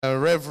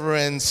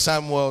Reverend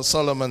Samuel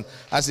Solomon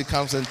as he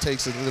comes and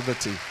takes the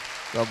liberty.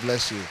 God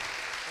bless you. You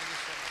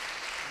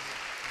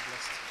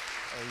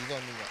don't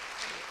need that.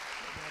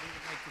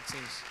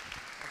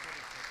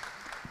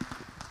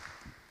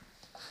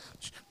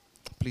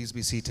 Please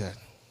be seated.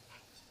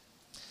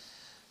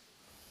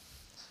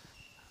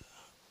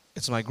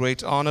 It's my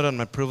great honor and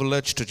my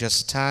privilege to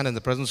just stand in the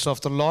presence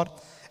of the Lord,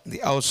 in the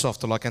house of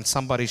the Lord. Can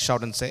somebody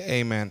shout and say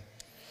amen?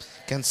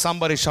 Can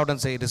somebody shout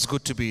and say it is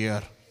good to be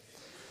here?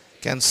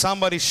 Can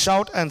somebody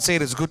shout and say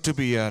it is good to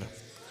be here?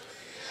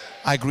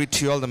 I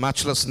greet you all in the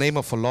matchless name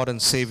of our Lord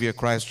and Savior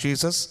Christ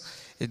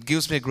Jesus. It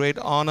gives me a great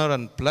honor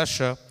and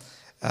pleasure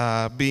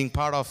being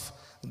part of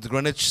the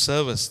Greenwich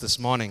service this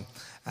morning.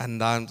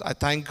 And I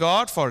thank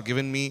God for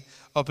giving me,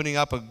 opening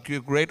up a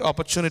great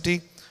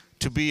opportunity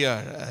to be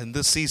here in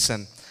this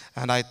season.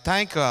 And I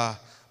thank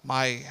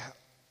my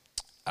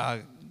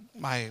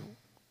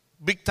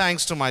big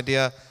thanks to my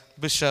dear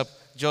Bishop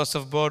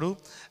Joseph Bodu,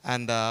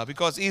 and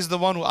because he's the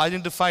one who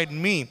identified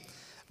me,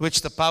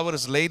 which the power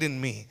is laid in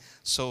me.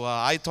 So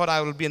I thought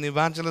I will be an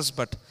evangelist,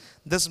 but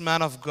this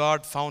man of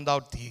God found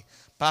out the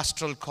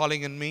pastoral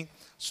calling in me.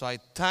 So I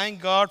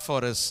thank God for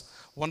his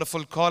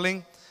wonderful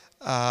calling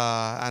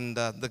and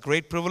the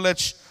great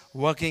privilege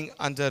working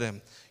under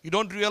him. You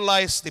don't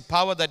realize the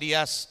power that he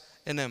has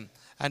in him,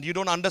 and you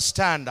don't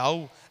understand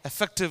how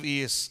effective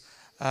he is.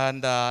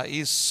 And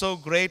he is so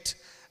great,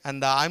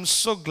 and I'm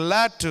so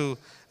glad to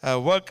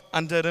work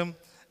under him,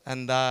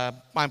 and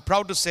I'm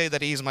proud to say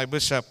that he is my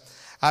bishop.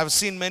 I've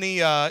seen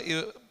many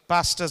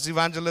pastors,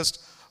 evangelists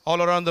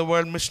all around the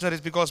world,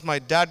 missionaries, because my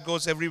dad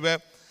goes everywhere.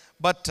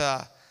 But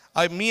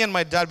me and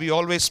my dad, we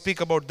always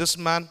speak about this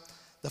man.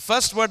 The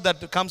first word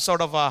that comes out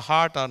of our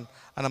heart and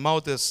our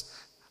mouth is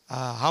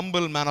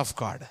humble man of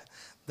God.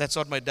 That's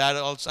what my dad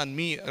also, and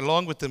me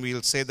along with him,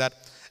 we'll say that.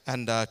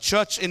 And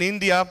church in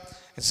India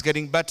is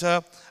getting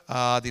better.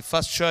 The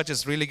first church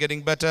is really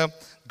getting better,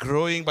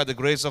 growing by the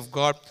grace of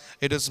God.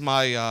 It is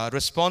my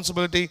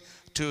responsibility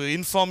to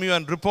inform you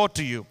and report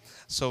to you.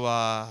 So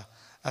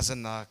as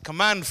a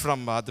command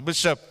from the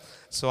bishop,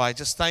 so I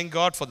just thank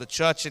God for the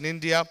church in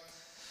India.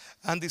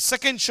 And the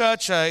second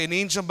church in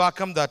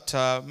Injambakam that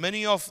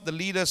many of the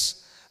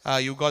leaders,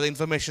 you got the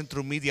information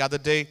through me the other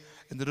day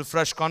in the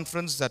Refresh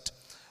conference that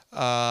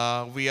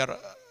we are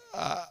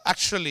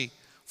actually,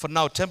 for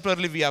now,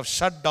 temporarily we have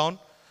shut down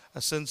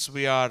since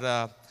we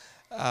are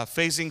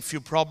facing few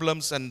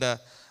problems, and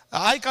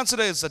I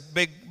consider it's a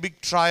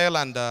big trial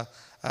and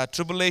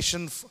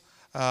tribulation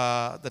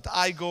that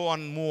I go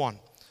on, move on.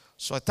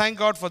 So I thank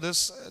God for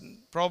this.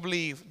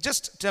 Probably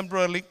just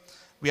temporarily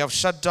we have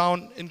shut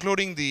down,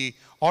 including the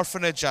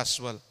orphanage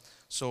as well.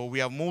 So we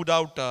have moved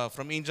out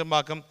from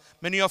Injambakam.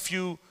 Many of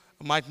you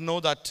might know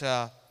that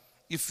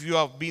if you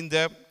have been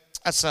there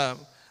as a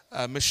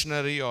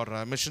missionary or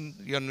a mission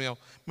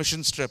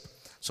trip.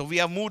 So we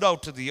have moved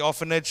out to the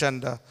orphanage,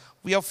 and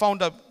we have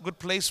found a good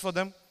place for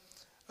them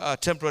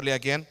temporarily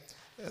again.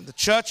 The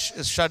church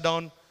is shut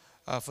down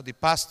for the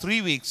past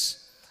 3 weeks.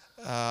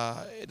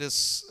 It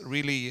is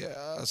really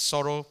a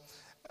sorrow,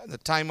 the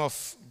time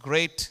of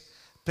great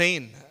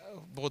pain,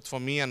 both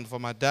for me and for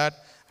my dad,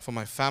 for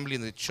my family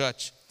in the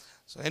church.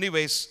 So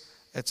anyways,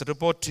 it's a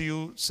report to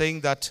you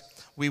saying that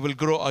we will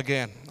grow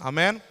again.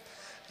 Amen?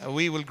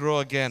 We will grow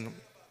again.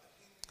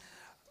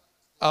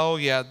 Oh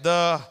yeah,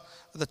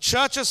 the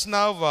churches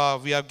now,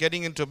 we are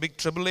getting into a big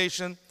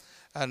tribulation,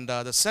 and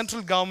the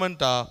central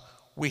government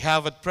we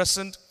have at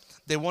present,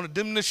 they want to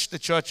diminish the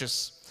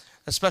churches,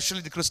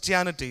 especially the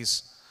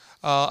Christianities.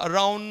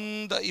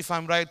 Around, if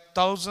I'm right,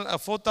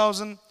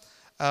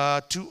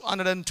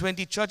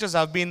 4,220 churches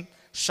have been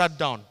shut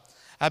down,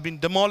 have been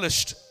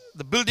demolished.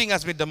 The building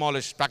has been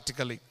demolished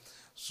practically.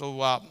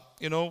 So,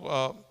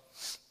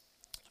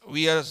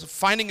 we are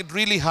finding it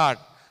really hard.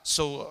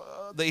 So,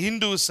 the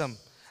Hinduism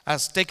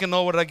has taken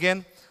over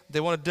again. They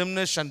want to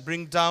diminish and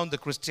bring down the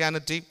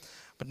Christianity.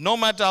 But no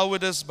matter how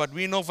it is, but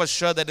we know for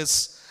sure that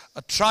it's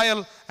a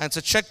trial and it's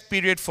a check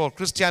period for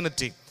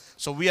Christianity.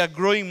 So we are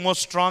growing more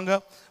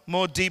stronger,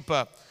 more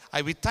deeper.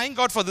 We thank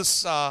God for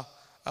this,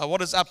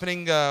 what is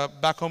happening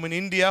back home in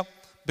India,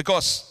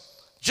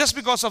 just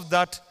because of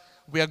that,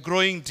 we are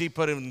growing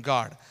deeper in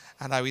God.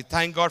 And we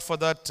thank God for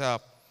that.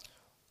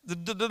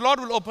 The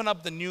Lord will open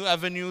up the new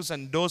avenues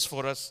and doors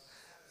for us.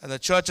 And the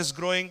church is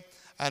growing.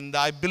 And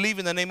I believe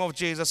in the name of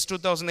Jesus,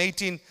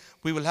 2018,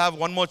 we will have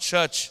one more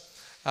church,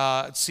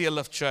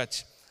 CLF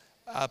Church.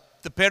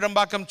 The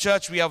Perambakam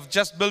Church, we have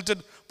just built it.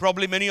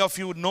 Probably many of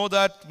you would know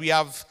that. We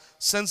have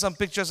sent some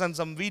pictures and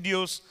some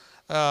videos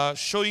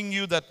showing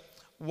you that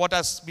what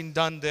has been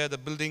done there, the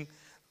building.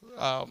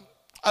 I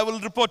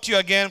will report to you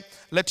again,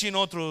 let you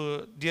know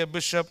through dear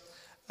Bishop,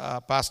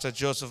 Pastor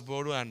Joseph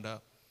Bodu. And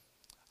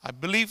I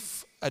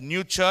believe a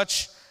new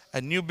church,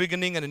 a new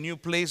beginning, and a new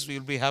place we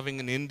will be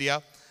having in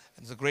India.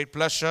 It's a great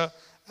pleasure,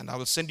 and I'll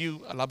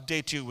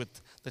update you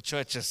with the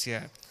churches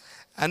here.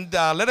 And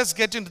let us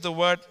get into the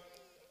word.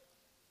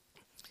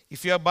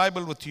 If you have a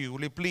Bible with you,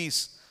 will you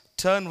please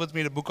turn with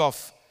me to the book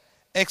of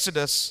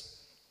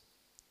Exodus.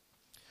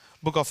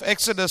 Book of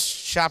Exodus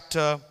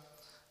chapter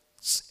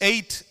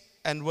 8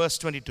 and verse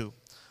 22.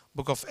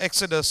 Book of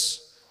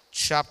Exodus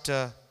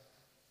chapter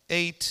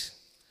 8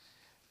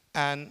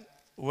 and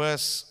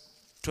verse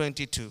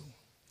 22.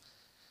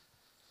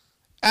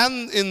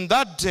 And in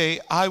that day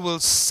I will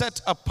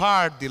set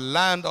apart the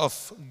land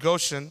of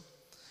Goshen,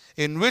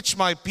 in which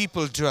my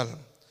people dwell,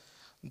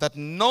 that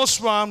no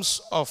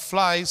swarms of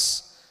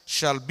flies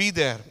shall be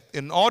there,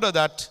 in order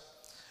that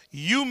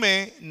you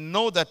may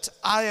know that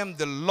I am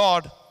the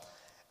Lord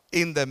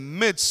in the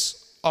midst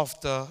of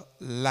the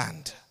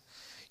land.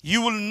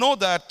 You will know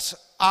that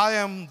I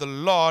am the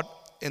Lord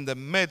in the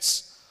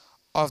midst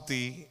of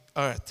the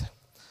earth.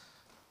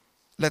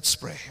 Let's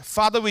pray.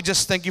 Father, we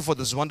just thank you for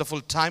this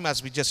wonderful time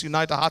as we just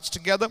unite our hearts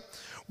together.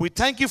 We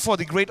thank you for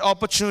the great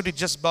opportunity to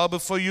just bow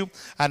before you,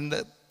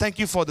 and thank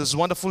you for this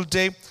wonderful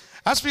day.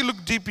 As we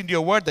look deep into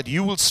your word, that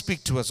you will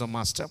speak to us, O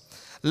Master.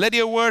 Let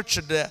your word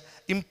should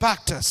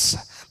impact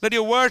us. Let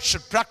your word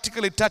should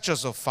practically touch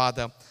us, O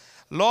Father.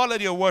 Lord,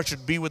 let your word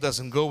should be with us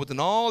and go within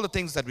all the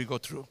things that we go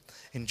through.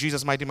 In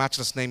Jesus' mighty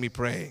matchless name we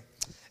pray.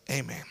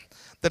 Amen.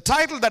 The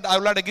title that I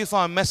would like to give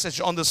our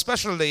message on this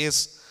special day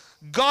is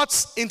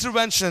God's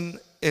Intervention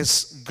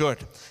is Good.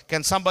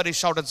 Can somebody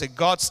shout and say,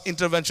 God's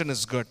intervention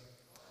is good?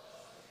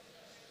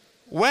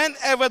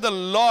 Whenever the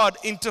Lord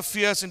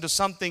interferes into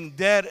something,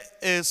 there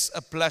is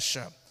a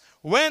pleasure.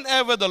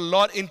 Whenever the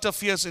Lord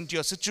interferes into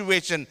your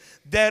situation,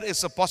 there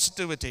is a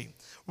positivity.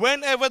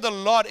 Whenever the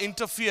Lord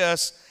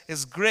interferes,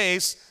 His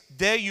grace,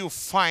 there you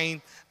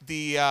find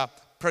the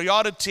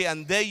priority,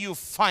 and there you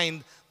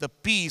find the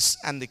peace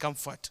and the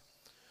comfort.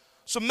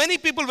 So many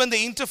people, when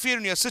they interfere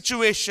in your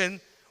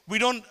situation,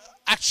 we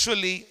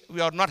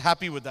are not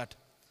happy with that.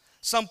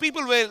 Some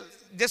people will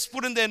just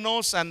put in their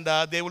nose and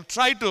they will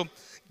try to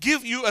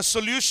give you a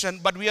solution,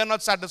 but we are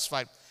not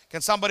satisfied.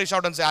 Can somebody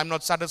shout and say, I'm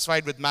not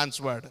satisfied with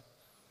man's word?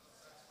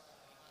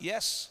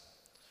 Yes.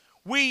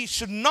 We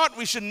should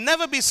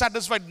never be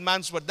satisfied with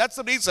man's word. That's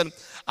the reason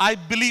I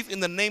believe in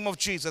the name of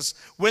Jesus,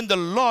 when the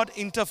Lord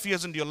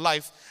interferes into your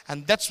life,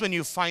 and that's when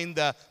you find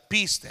the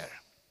peace there.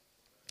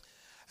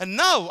 And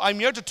now I'm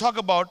here to talk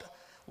about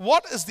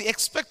what is the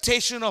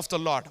expectation of the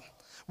Lord.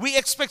 We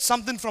expect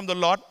something from the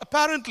Lord.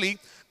 Apparently,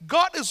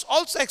 God is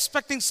also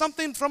expecting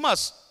something from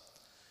us.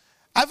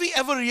 Have we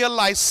ever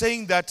realized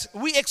saying that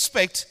we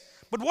expect,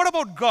 but what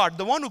about God,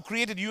 the one who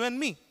created you and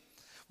me?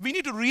 We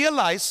need to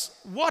realize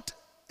what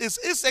is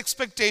His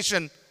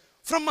expectation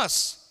from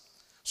us.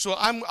 So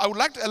I would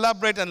like to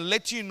elaborate and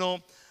let you know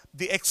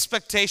the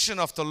expectation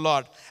of the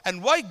Lord,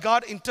 and why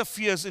God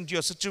interferes into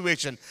your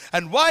situation,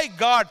 and why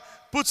God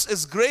puts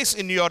His grace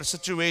in your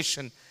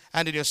situation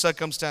and in your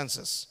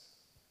circumstances.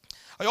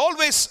 I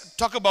always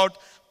talk about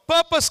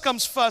purpose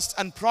comes first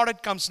and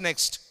product comes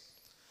next.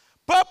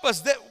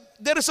 Purpose,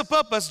 there is a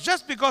purpose.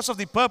 Just because of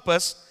the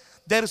purpose,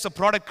 there is a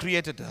product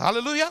created.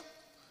 Hallelujah.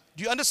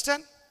 Do you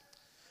understand?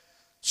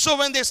 So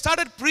when they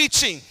started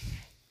preaching,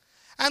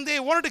 and they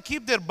wanted to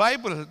keep their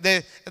Bible,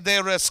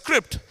 their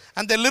script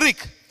and their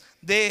lyric,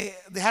 they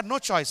had no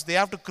choice. They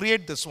have to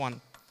create this one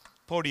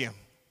podium.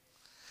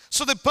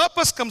 So the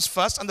purpose comes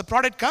first and the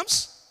product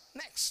comes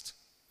next.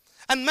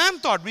 And man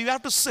thought we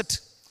have to sit.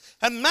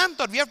 And man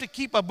thought we have to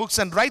keep our books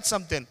and write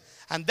something.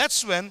 And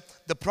that's when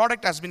the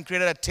product has been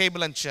created at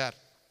table and chair.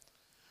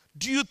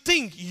 Do you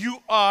think you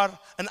are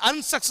an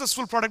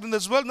unsuccessful product in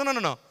this world?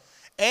 No.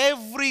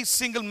 Every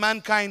single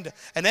mankind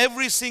and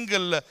every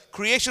single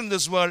creation in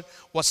this world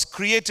was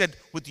created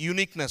with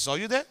uniqueness. Are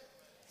you there?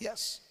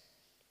 Yes.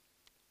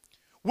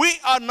 We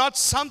are not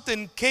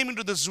something came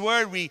into this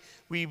world,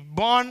 we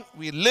born,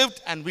 we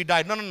lived, and we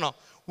died. No.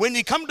 When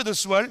we come to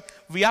this world,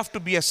 we have to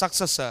be a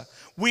successor.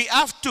 We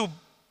have to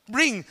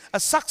bring a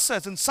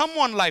success in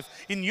someone's life,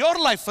 in your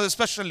life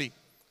especially.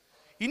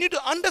 You need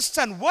to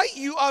understand why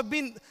you are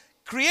being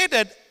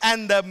created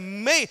and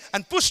made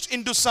and pushed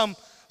into some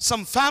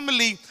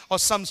family or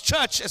some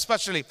church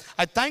especially.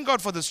 I thank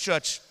God for this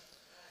church.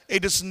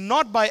 It is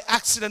not by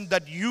accident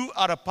that you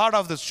are a part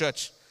of this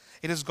church.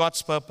 It is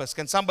God's purpose.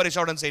 Can somebody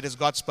shout and say it is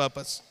God's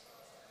purpose?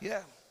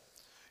 Yeah.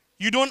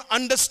 You don't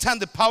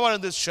understand the power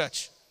in this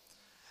church.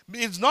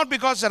 It's not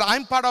because that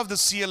I'm part of the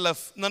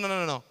CLF.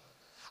 No.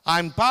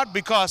 I'm part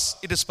because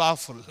it is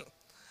powerful.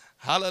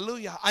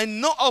 Hallelujah. I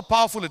know how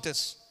powerful it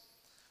is.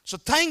 So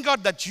thank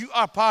God that you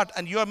are part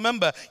and you're a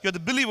member. You're the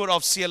believer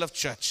of CLF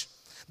Church.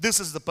 This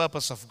is the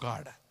purpose of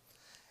God.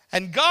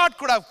 And God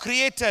could have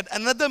created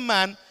another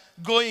man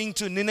going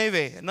to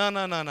Nineveh.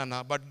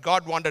 No. But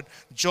God wanted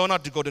Jonah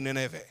to go to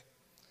Nineveh.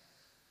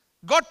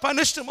 God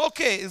punished him.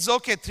 Okay, it's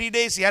okay. 3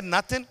 days he had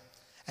nothing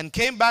and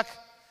came back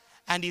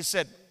and he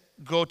said,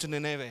 go to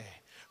Nineveh.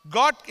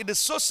 God, it is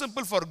so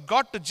simple for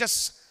God to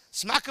just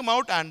smack him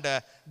out and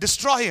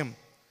destroy him.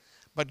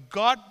 But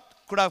God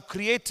could have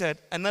created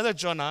another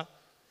Jonah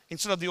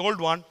instead of the old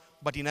one,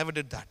 but he never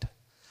did that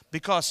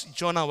because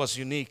Jonah was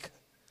unique.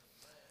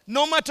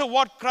 No matter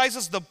what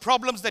crisis, the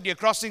problems that you're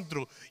crossing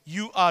through,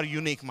 you are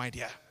unique, my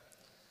dear.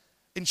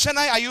 In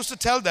Chennai, I used to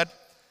tell that,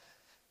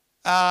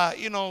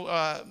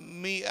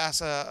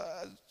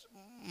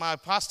 my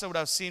pastor would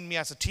have seen me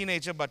as a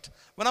teenager, but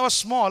when I was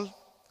small,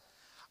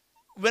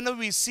 whenever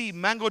we see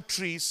mango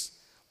trees,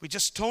 we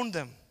just stone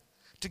them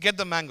to get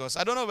the mangoes.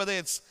 I don't know whether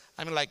it's,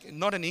 like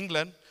not in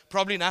England,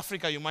 probably in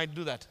Africa you might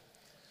do that.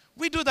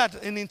 We do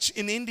that in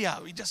India.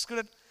 We just get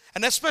it.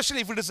 And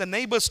especially if it is a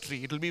neighbor's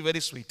tree, it will be very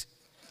sweet.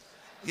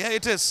 Yeah,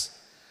 it is.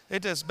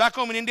 It is. Back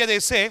home in India, they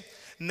say,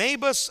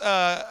 neighbor's,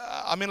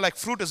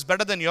 fruit is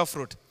better than your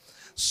fruit.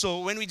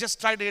 So when we just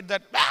try to eat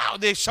that,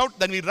 they shout,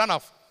 then we run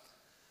off.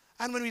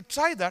 And when we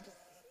try that,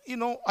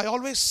 I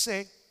always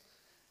say,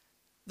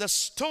 the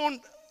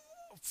stoned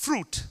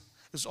fruit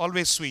is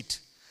always sweet.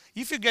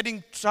 If you're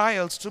getting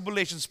trials,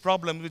 tribulations,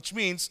 problems, which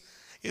means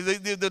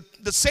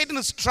the Satan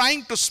is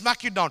trying to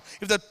smack you down.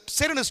 If the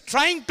Satan is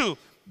trying to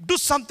do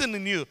something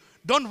in you,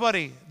 don't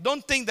worry.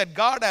 Don't think that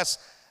God has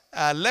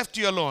left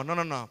you alone.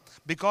 No.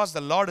 Because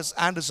the Lord's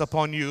hand is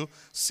upon you,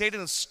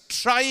 Satan is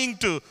trying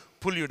to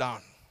pull you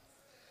down.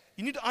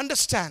 You need to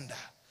understand,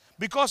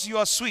 because you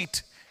are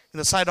sweet in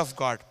the sight of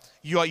God,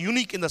 you are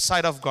unique in the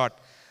sight of God,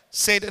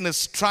 Satan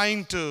is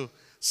trying to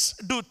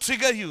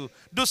trigger you,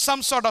 do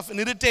some sort of an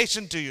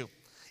irritation to you.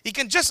 He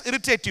can just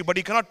irritate you, but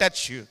he cannot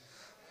touch you.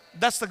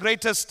 That's the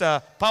greatest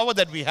power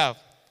that we have.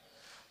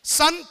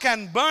 Sun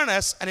can burn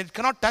us and it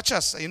cannot touch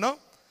us,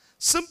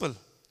 Simple.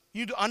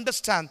 You need to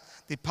understand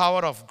the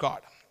power of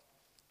God.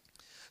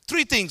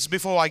 3 things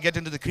before I get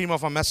into the cream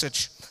of our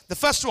message. The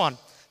first one,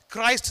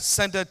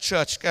 Christ-centered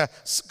church,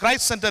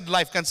 Christ-centered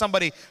life. Can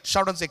somebody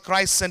shout and say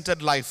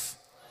Christ-centered life?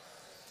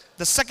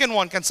 The second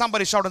one, can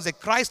somebody shout and say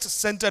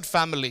Christ-centered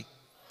family?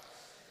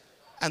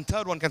 And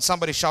third one, can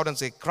somebody shout and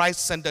say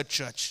Christ-centered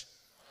church?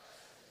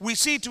 We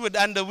see to it,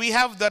 and we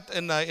have that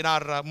in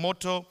our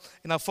motto,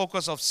 in our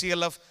focus of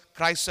CLF,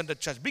 Christ-centered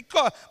church.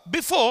 Because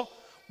before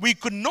we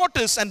could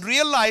notice and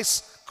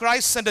realize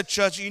Christ-centered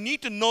church, you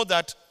need to know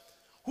that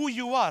who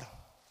you are.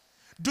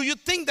 Do you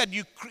think that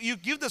you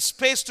give the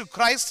space to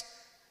Christ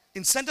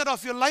in center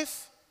of your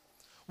life?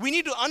 We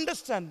need to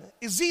understand,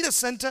 is he the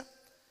center?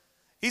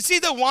 Is he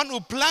the one who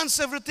plans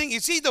everything?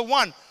 Is he the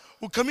one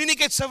who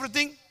communicates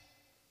everything?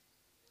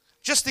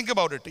 Just think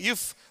about it.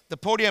 If the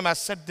podium has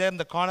set there in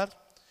the corner,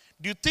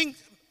 do you think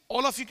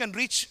all of you can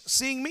reach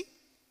seeing me?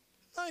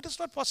 No, it is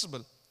not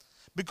possible.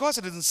 Because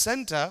it is in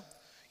center,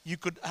 you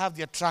could have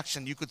the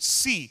attraction. You could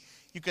see.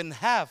 You can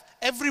have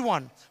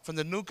everyone from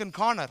the nook and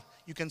corner.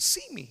 You can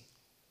see me.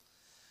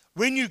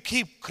 When you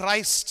keep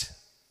Christ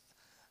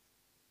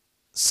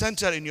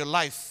center in your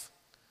life,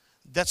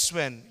 that's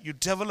when you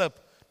develop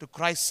the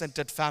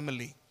Christ-centered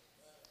family.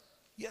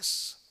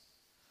 Yes.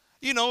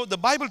 The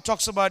Bible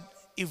talks about,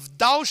 if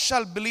thou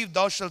shalt believe,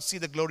 thou shalt see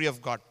the glory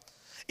of God.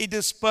 It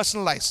is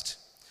personalized.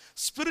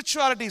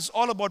 Spirituality is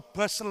all about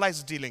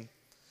personalized dealing.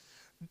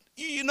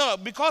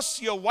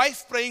 Because your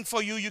wife praying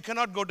for you, you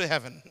cannot go to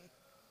heaven.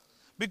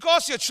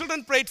 Because your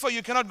children prayed for you,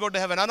 you cannot go to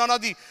heaven. No,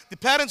 the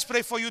parents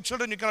pray for you,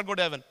 children, you cannot go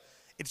to heaven.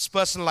 It's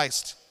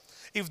personalized.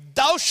 If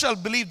thou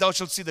shalt believe, thou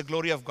shalt see the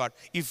glory of God.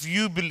 If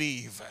you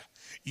believe,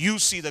 you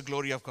see the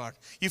glory of God.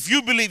 If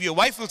you believe, your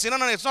wife will say, no,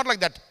 it's not like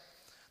that.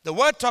 The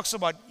word talks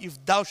about,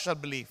 if thou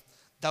shalt believe,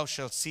 thou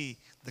shalt see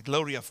the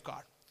glory of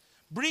God.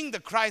 Bring the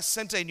Christ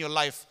center in your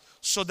life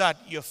so that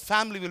your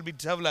family will be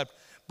developed,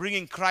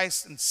 bringing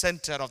Christ in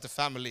center of the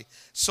family.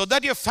 So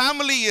that your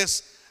family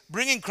is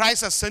bringing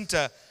Christ as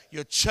center,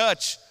 your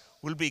church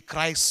will be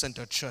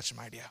Christ-centered church,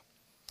 my dear.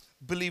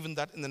 Believe in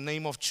that in the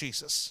name of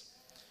Jesus.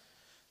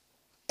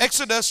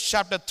 Exodus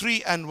chapter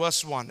 3 and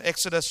verse 1.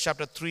 Exodus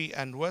chapter 3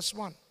 and verse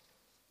 1.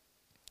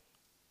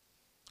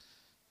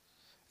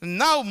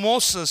 Now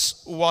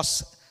Moses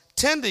was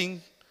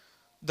tending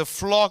the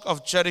flock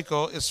of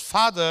Jericho, his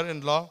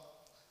father-in-law,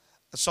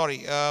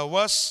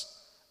 verse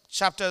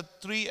chapter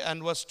 3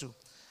 and verse 2.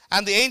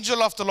 And the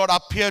angel of the Lord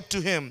appeared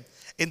to him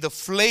in the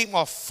flame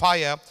of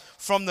fire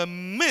from the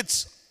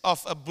midst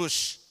of a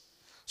bush.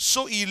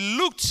 So he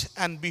looked,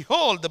 and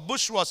behold, the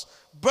bush was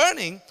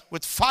burning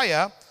with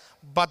fire,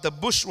 but the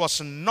bush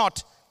was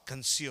not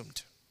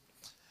consumed.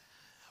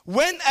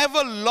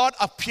 Whenever Lord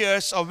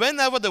appears, or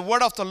whenever the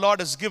word of the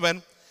Lord is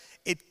given,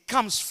 it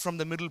comes from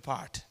the middle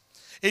part.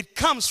 It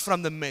comes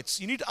from the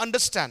midst. You need to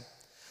understand.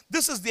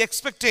 This is the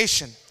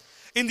expectation.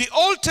 In the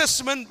Old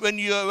Testament, when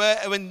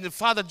the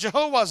Father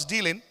Jehovah was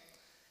dealing,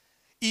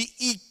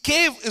 he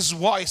gave his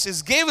voice, he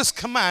gave his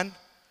command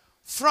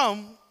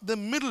from the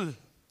middle,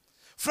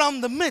 from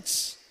the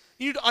midst.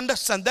 You need to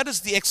understand that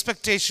is the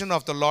expectation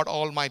of the Lord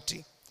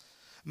Almighty.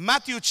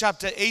 Matthew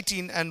chapter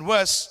 18 and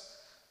verse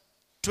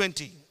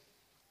 20.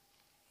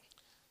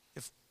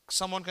 If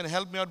someone can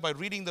help me out by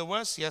reading the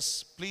verse,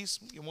 yes, please,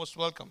 you're most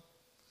welcome.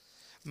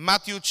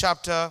 Matthew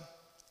chapter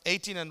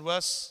 18 and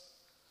verse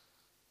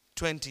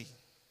 20.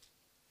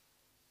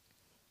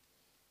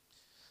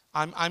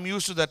 I'm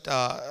used to that,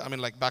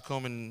 like back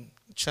home in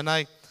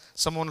Chennai,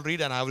 someone will read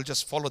and I will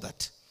just follow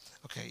that.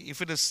 Okay,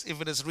 if it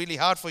is really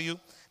hard for you,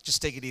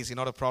 just take it easy,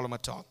 not a problem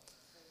at all.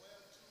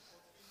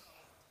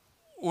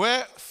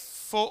 Where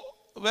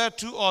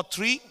two or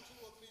three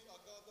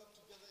are gathered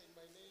together in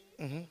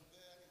my name,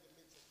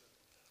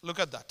 look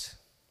at that.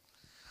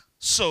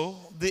 So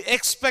the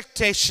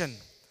expectation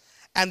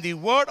and the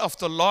word of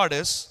the Lord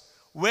is,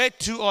 where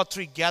two or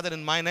three gathered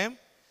in my name,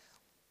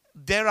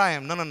 there I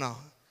am. No, no, no.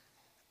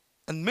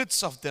 In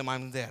midst of them,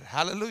 I'm there.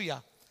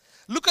 Hallelujah.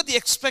 Look at the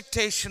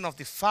expectation of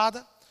the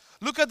Father.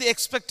 Look at the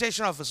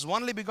expectation of His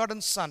only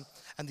begotten Son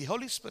and the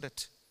Holy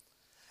Spirit.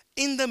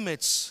 In the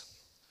midst,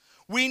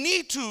 we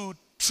need to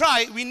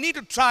try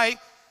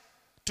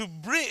to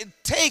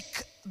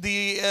take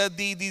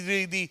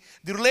the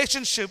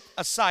relationship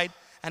aside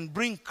and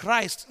bring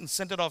Christ in the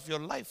center of your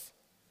life.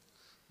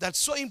 That's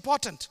so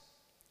important.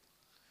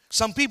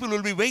 Some people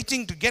will be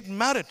waiting to get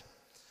married.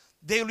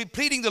 They will be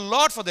pleading the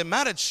Lord for their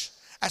marriage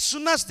as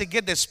soon as they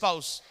get their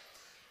spouse,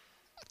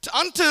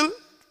 until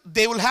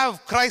they will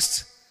have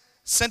Christ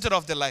center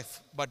of their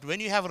life. But when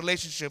you have a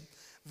relationship,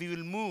 we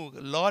will move.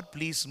 Lord,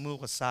 please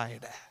move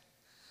aside.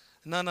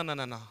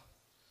 No.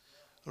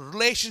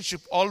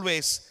 Relationship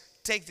always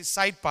takes the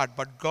side part,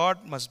 but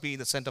God must be in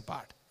the center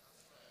part.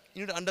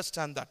 You need to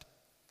understand that.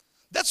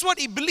 That's what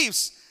He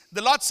believes.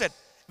 The Lord said,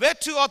 where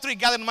 2 or 3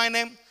 gather in my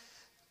name,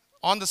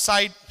 on the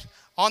side,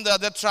 on the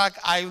other track,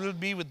 I will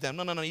be with them.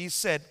 No. He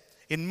said,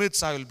 in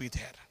midst I will be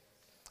there.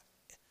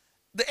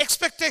 The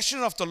expectation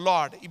of the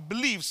Lord, He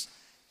believes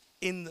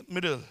in the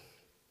middle.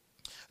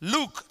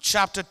 Luke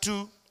chapter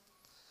 2,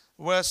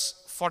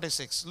 verse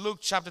 46. Luke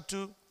chapter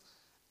 2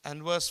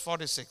 and verse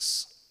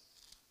 46.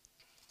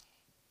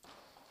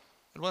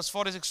 Verse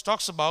 46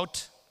 talks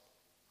about,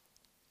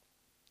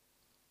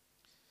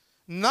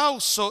 now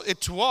so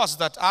it was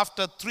that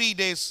after 3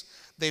 days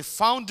they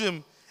found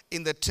Him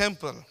in the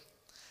temple,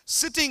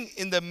 sitting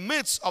in the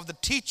midst of the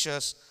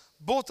teachers,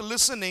 both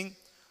listening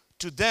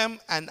to them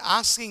and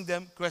asking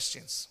them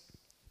questions.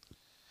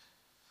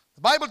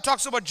 The Bible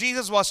talks about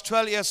Jesus was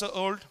 12 years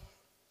old.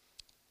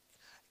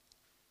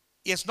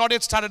 He has not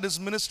yet started His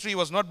ministry. He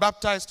was not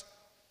baptized.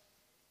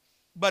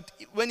 But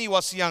when he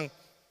was young,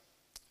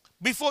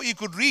 before he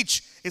could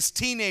reach his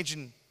teenage,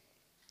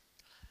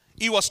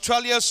 he was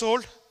 12 years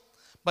old.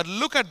 But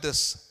look at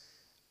this.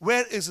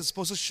 Where is his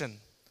position?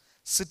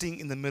 Sitting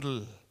in the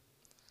middle.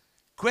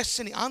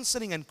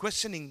 Answering and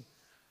questioning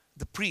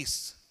the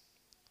priests.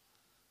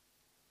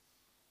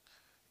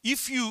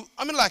 If you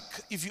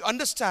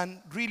understand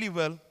really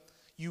well,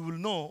 you will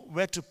know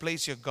where to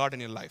place your God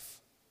in your life.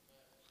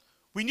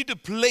 We need to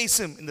place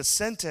Him in the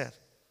center,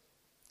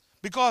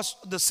 because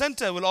the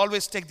center will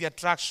always take the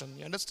attraction.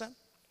 You understand?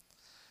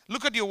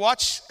 Look at your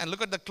watch and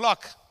look at the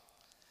clock.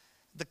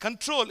 The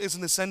control is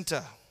in the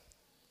center.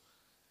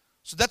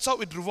 So that's how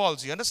it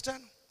revolves. You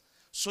understand?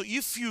 So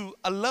if you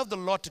allow the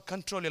Lord to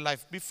control your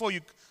life, before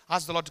you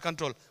ask the Lord to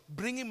control,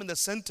 bring Him in the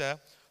center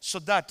so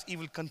that He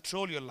will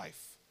control your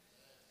life.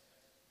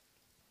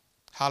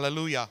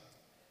 Hallelujah.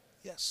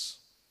 Yes.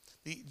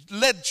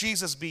 Let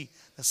Jesus be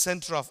the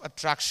center of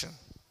attraction.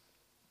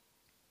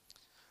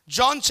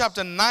 John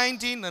chapter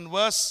 19 and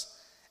verse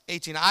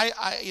 18.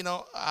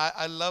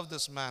 I love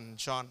this man,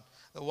 John,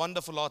 the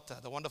wonderful author,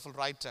 the wonderful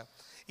writer.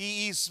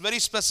 He is very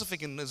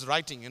specific in his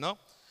writing,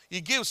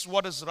 He gives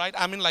what is right.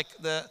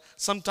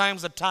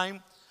 Sometimes the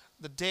time,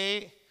 the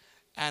day,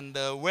 and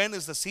when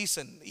is the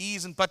season. He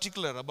is in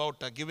particular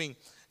about giving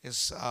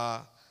his,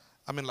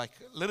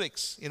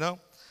 lyrics,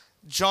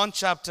 John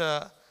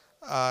chapter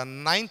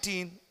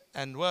 19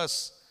 and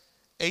verse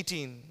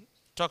 18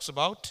 talks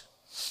about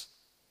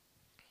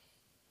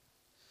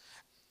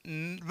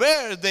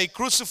where they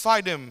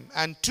crucified Him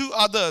and 2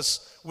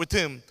 others with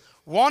Him,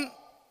 one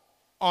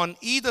on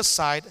either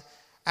side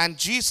and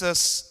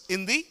Jesus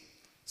in the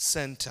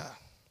center.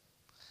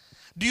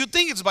 Do you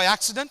think it's by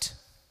accident?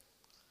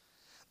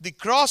 The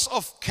cross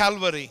of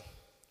Calvary.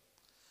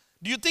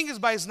 Do you think it's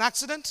by an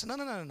accident?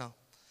 No.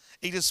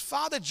 It is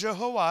Father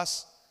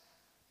Jehovah's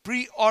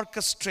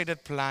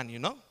pre-orchestrated plan,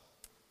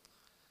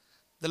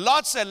 The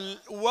Lord said,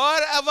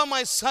 wherever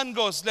my Son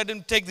goes, let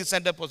Him take the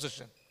center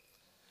position.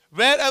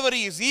 Wherever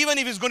He is, even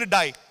if He's going to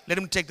die, let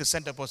Him take the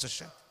center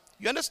position.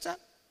 You understand?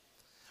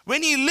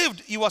 When He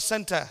lived, He was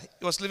center.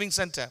 He was living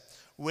center.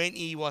 When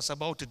He was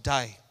about to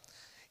die,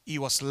 He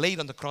was laid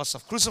on the cross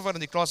crucified on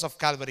the cross of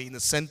Calvary in the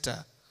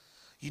center.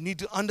 You need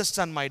to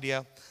understand, my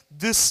dear,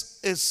 this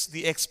is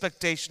the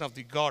expectation of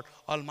the God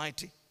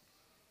Almighty.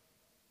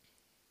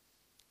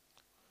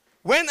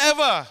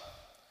 Whenever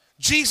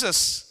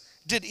Jesus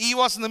did, He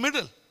was in the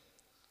middle.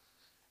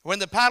 When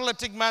the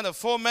paralytic man, the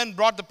 4 men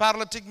brought the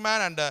paralytic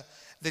man and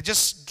they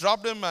just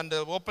dropped him and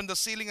opened the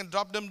ceiling and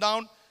dropped him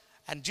down,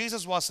 and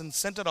Jesus was in the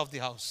center of the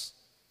house.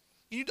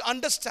 You need to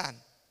understand.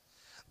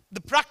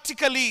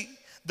 Practically,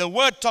 the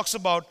word talks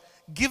about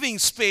giving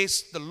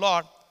space to the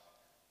Lord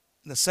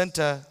in the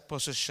center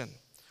position.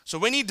 So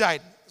when He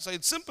died, so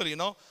it's simple,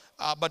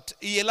 but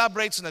he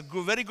elaborates in a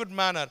very good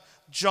manner.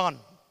 John,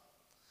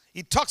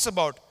 he talks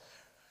about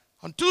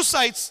on 2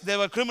 sides there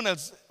were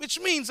criminals,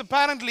 which means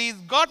apparently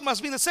God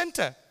must be in the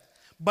center.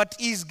 But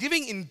he's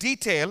giving in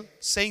detail,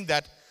 saying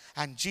that,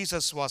 and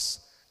Jesus was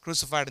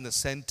crucified in the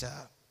center.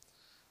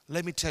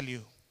 Let me tell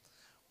you,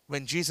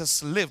 when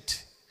Jesus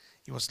lived,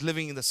 He was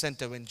living in the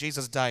center. When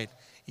Jesus died,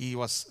 He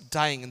was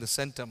dying in the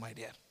center, my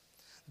dear.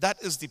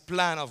 That is the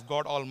plan of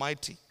God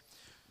Almighty.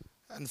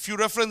 And a few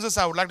references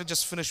I would like to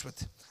just finish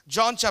with.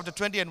 John chapter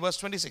 20 and verse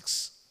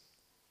 26.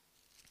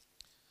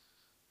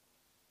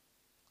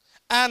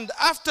 And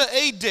after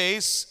 8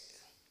 days,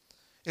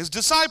 his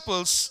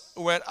disciples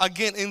were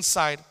again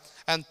inside,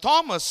 and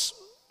Thomas,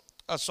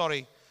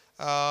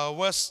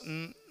 verse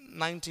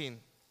 19.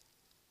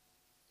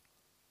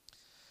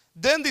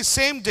 Then the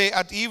same day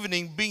at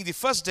evening, being the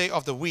first day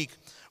of the week,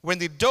 when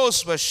the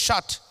doors were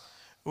shut,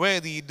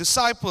 where the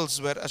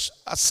disciples were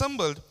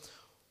assembled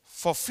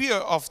for fear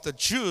of the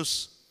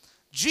Jews,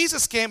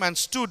 Jesus came and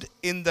stood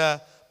in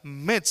the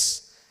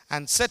midst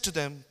and said to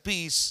them,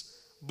 "Peace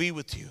be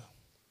with you."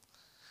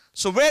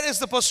 So where is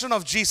the position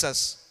of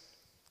Jesus?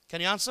 Can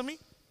you answer me?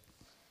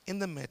 In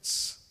the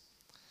midst.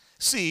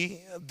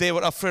 See, they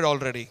were afraid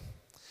already.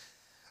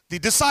 The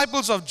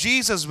disciples of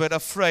Jesus were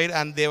afraid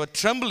and they were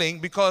trembling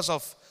because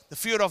of the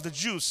fear of the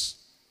Jews.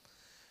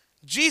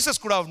 Jesus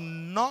could have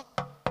knocked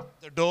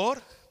the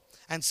door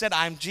and said,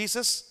 "I'm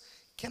Jesus.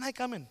 Can I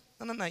come in?"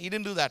 No. He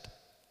didn't do that.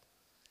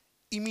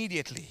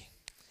 Immediately,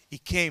 he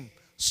came,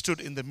 stood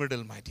in the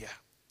middle, my dear.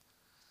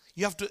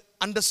 You have to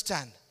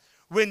understand,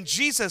 when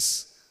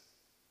Jesus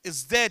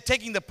is there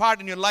taking the part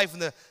in your life,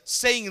 and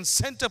staying in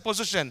center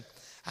position,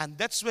 and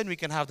that's when we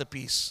can have the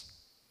peace.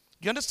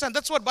 You understand?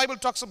 That's what Bible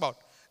talks about.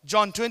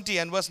 John 20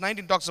 and verse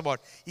 19 talks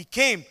about. He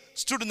came,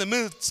 stood in the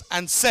midst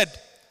and said,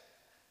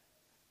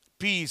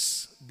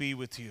 "Peace be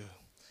with you."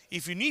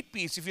 If you need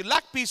peace, if you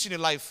lack peace in your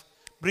life,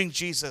 bring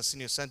Jesus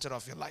in your center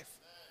of your life.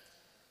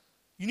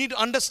 You need to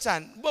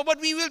understand. But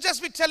we will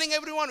just be telling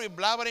everyone, we're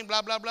blabbering,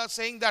 blah, blah, blah,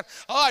 saying that,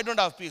 "Oh, I don't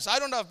have peace. I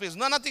don't have peace."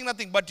 No, nothing.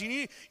 But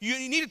you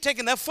need to take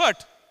an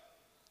effort.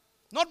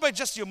 Not by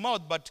just your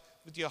mouth, but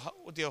with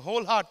your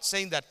whole heart,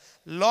 saying that,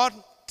 "Lord,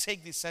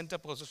 take the center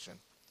position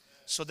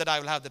so that I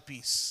will have the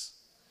peace."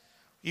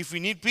 If you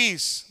need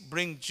peace,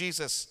 bring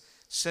Jesus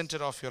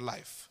center of your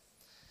life.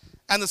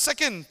 And the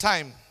second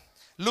time,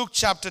 Luke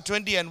chapter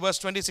 20 and verse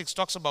 26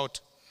 talks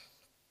about,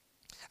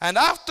 and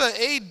after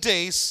 8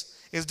 days,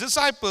 his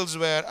disciples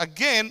were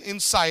again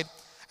inside,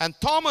 and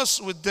Thomas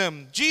with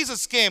them.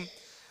 Jesus came,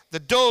 the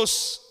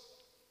doors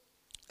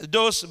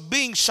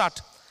being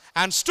shut,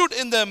 and stood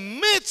in the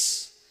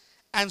midst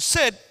and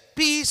said,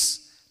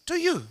 "Peace to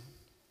you."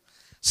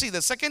 See,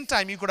 the second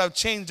time he could have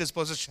changed his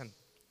position.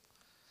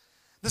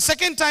 The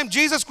second time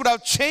Jesus could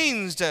have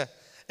changed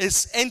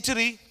his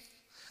entry.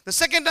 The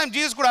second time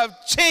Jesus could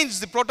have changed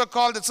the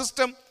protocol, the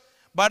system.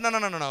 But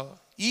no.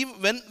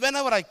 Even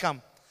whenever I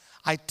come,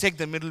 I take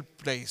the middle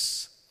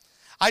place.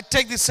 I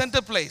take the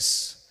center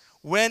place.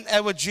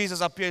 Whenever Jesus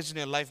appears in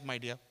your life, my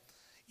dear,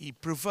 he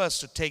prefers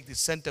to take the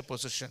center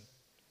position.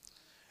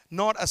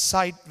 Not a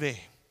side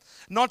way.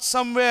 Not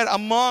somewhere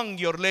among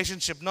your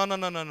relationship.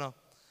 No.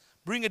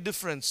 Bring a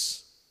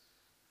difference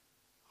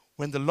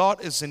when the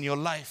Lord is in your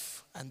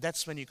life, and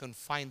that's when you can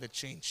find the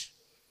change.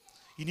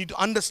 You need to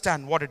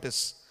understand what it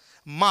is.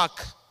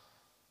 Mark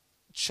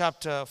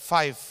chapter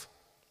 5.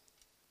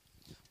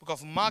 Book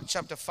of Mark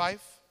chapter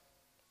 5,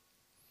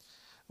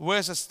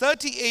 verses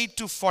 38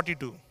 to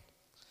 42.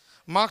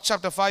 Mark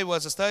chapter 5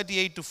 verses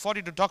 38 to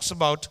 42 talks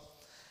about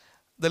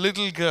the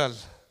little girl,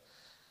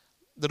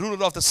 the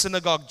ruler of the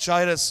synagogue,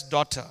 Jairus'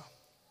 daughter.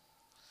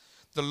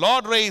 The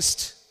Lord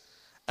raised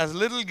a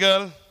little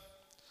girl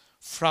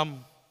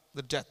from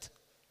the death.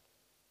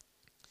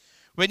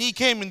 When he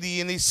came and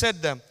he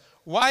said them,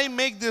 "Why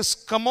make this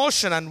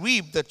commotion and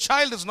weep? The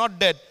child is not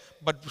dead,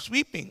 but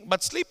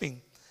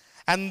sleeping."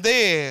 And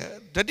they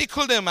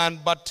ridiculed him,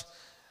 but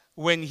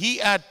when he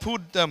had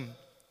put them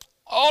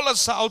all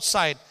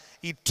outside,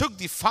 he took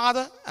the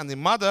father and the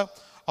mother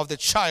of the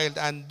child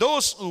and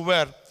those who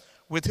were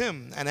with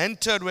him and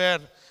entered where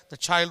the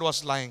child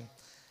was lying.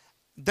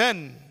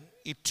 Then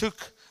he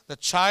took the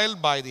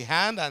child by the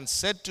hand and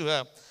said to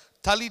her,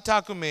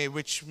 "Talitha kume,"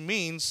 which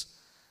means,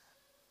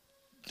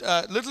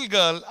 "Little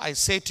girl, I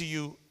say to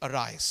you,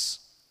 arise."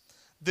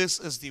 This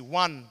is the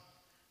one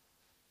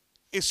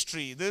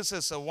history. This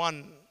is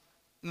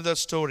another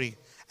story.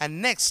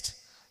 And next,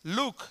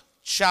 Luke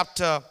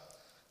chapter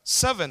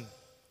 7.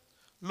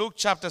 Luke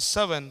chapter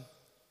 7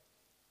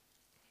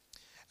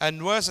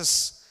 and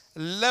verses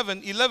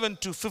 11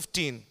 to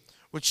 15,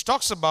 which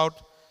talks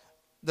about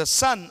the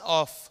son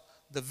of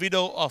the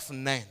widow of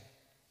Nain.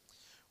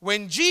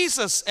 When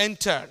Jesus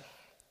entered,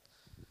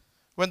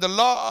 when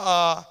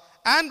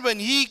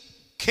he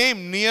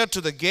came near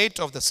to the gate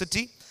of the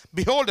city,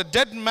 behold, a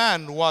dead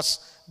man was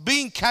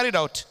being carried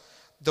out,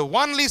 the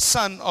only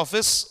son of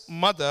his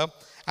mother,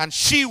 and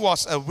she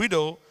was a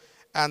widow,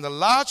 and a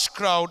large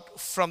crowd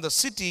from the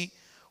city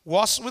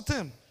was with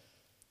him.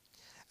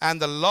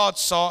 And the Lord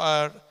saw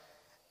her,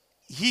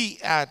 he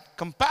had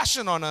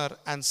compassion on her,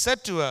 and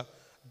said to her,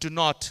 "Do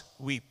not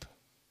weep."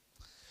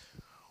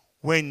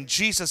 When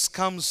Jesus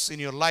comes in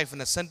your life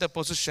in a center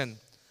position,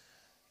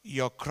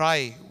 your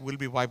cry will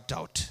be wiped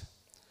out.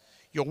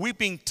 Your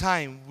weeping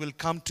time will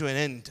come to an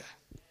end.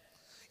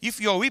 If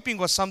you are weeping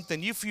for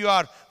something, if you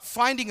are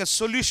finding a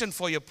solution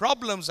for your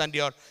problems and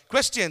your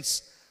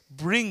questions,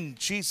 bring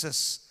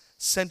Jesus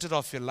center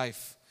of your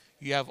life.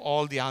 You have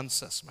all the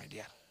answers, my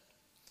dear.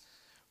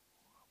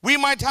 We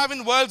might have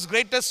in world's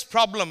greatest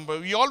problem,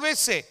 but we always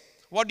say,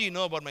 "What do you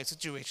know about my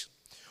situation?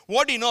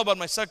 What do you know about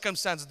my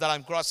circumstances that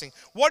I'm crossing?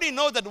 What do you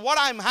know that what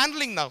I'm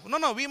handling now?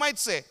 No, we might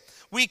say,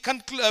 we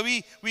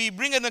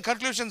bring in a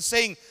conclusion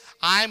saying,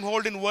 I'm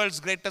holding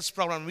world's greatest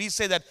problem. We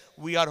say that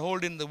we are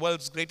holding the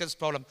world's greatest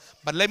problem.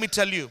 But let me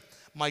tell you,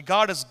 my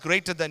God is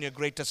greater than your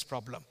greatest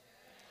problem.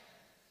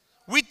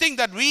 We think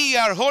that we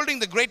are holding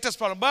the greatest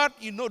problem, but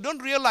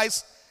don't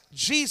realize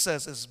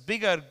Jesus is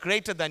bigger,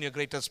 greater than your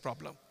greatest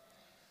problem.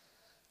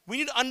 We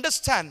need to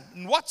understand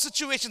in what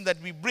situation that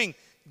we bring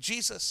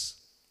Jesus.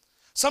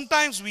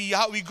 Sometimes we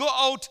go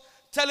out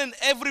telling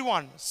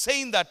everyone,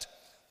 saying that,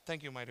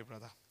 thank you, my dear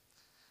brother.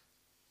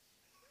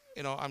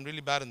 I'm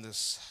really bad in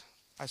this.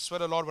 I sweat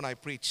a lot when I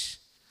preach,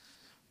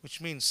 which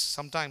means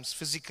sometimes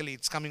physically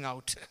it's coming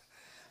out.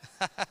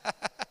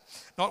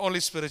 Not only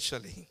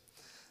spiritually.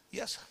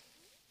 Yes.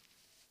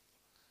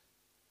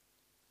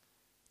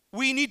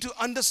 We need to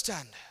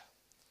understand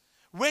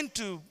when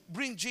to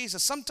bring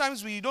Jesus.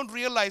 Sometimes we don't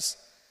realize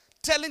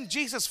telling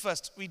Jesus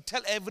first. We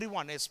tell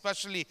everyone,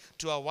 especially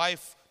to our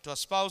wife, to our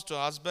spouse, to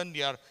our husband,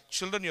 your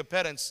children, your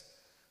parents.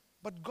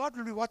 But God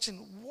will be watching.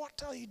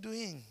 What are you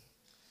doing?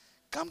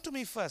 Come to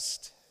me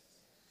first.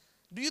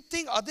 Do you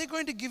think, are they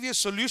going to give you a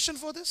solution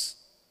for this?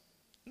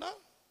 No.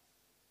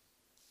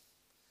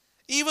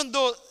 Even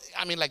though,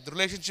 the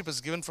relationship is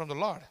given from the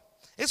Lord.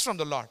 It's from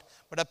the Lord.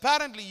 But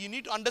apparently you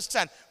need to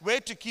understand where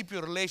to keep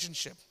your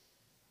relationship.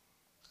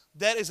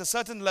 There is a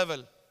certain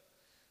level.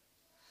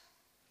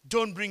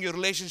 Don't bring your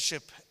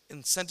relationship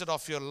in center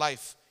of your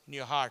life, in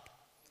your heart,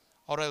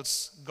 or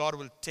else God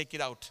will take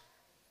it out.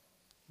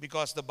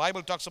 Because the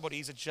Bible talks about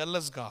He's a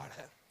jealous God.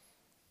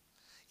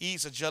 He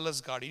is a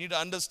jealous God. You need to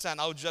understand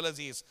how jealous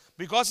He is.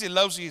 Because He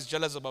loves you, He is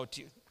jealous about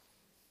you.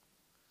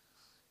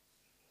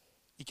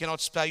 He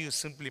cannot spare you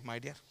simply, my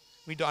dear.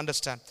 We need to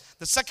understand.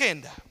 The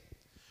second,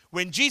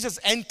 when Jesus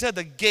entered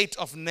the gate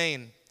of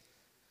Nain,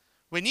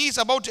 when He is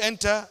about to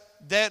enter,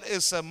 there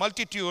is a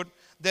multitude,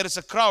 there is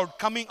a crowd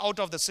coming out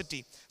of the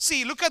city.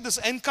 See, look at this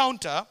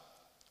encounter.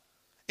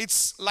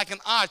 It's like an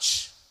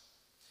arch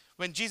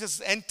when Jesus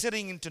is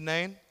entering into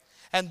Nain,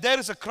 and there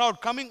is a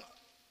crowd coming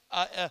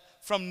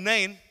from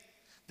Nain.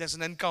 There's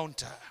an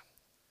encounter.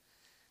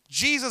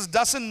 Jesus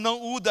doesn't know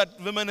who that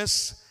woman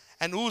is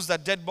and whose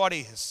that dead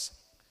body is.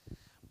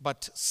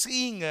 But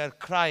seeing her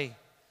cry,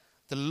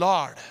 the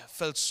Lord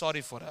felt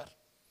sorry for her.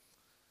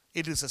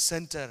 It is a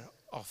center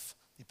of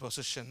the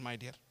position, my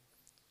dear.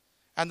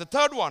 And the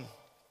third one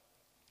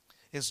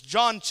is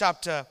John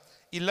chapter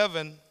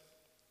 11.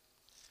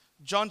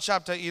 John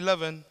chapter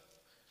 11,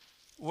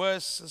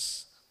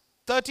 verses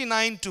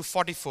 39 to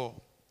 44.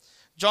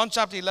 John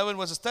chapter 11,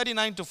 verses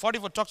 39 to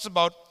 44 talks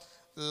about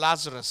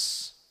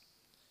Lazarus.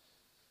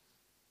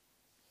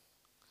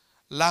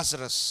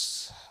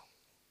 Lazarus.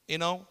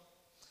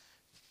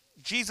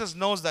 Jesus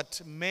knows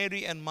that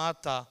Mary and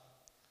Martha,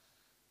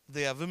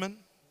 they are women,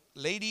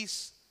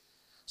 ladies.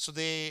 So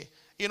they,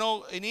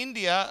 in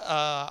India,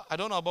 I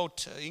don't know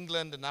about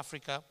England and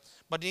Africa,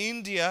 but in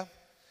India,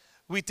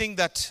 we think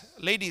that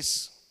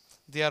ladies,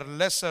 they are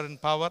lesser in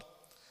power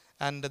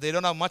and they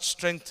don't have much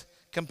strength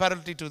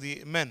comparatively to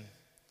the men.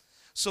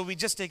 So we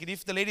just take it.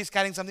 If the lady is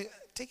carrying something,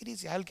 take it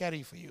easy, I'll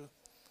carry for you.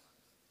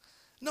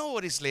 No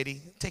worries, lady,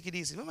 take it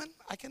easy. Woman,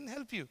 I can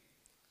help you.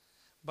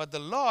 But the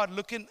Lord,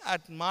 looking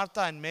at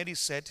Martha and Mary,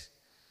 said,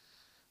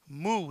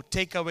 move,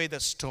 take away the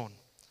stone.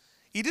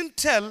 He didn't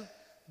tell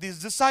these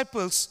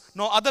disciples,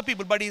 no other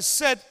people, but He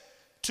said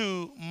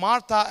to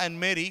Martha and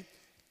Mary,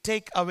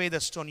 take away the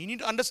stone. You need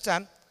to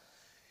understand,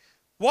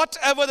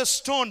 whatever the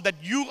stone that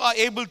you are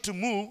able to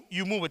move,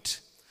 you move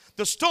it.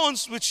 The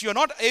stones which you're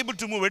not able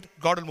to move it,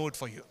 God will move it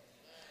for you.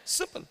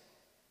 Simple.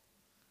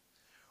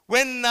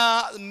 When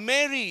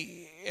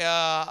Mary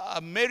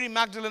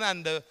Magdalene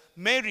and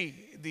Mary,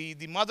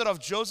 the mother of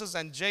Joseph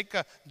and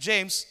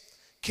James,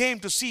 came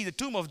to see the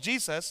tomb of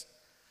Jesus,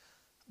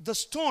 the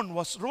stone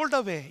was rolled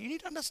away. You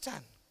need to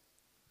understand.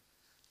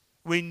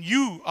 When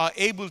you are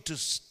able to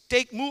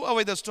move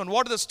away the stone,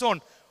 what is the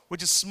stone?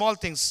 Which is small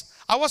things.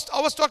 I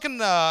was talking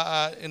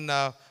in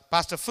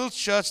Pastor Phil's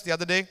church the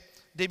other day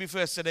before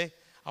yesterday.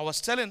 I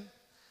was telling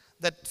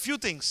that few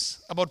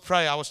things about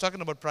prayer. I was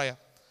talking about prayer.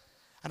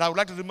 And I would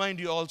like to remind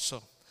you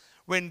also.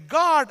 When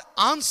God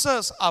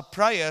answers our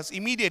prayers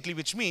immediately,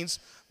 which means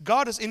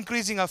God is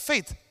increasing our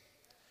faith.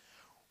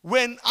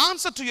 When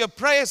answer to your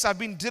prayers have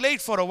been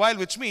delayed for a while,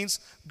 which means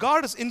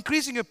God is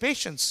increasing your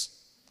patience.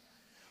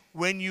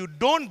 When you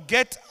don't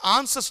get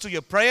answers to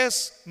your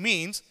prayers,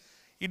 means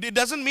it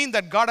doesn't mean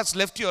that God has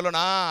left you alone.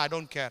 I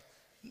don't care.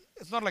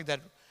 It's not like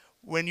that.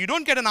 When you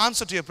don't get an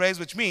answer to your prayers,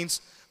 which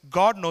means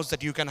God knows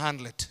that you can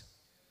handle it.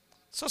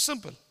 So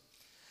simple.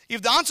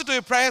 If the answer to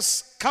your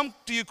prayers come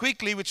to you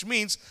quickly, which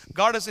means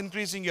God is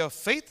increasing your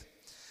faith.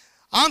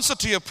 Answer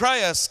to your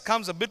prayers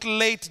comes a bit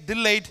late,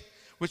 delayed,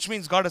 which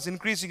means God is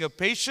increasing your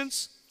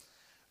patience.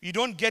 You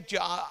don't get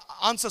your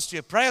answers to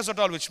your prayers at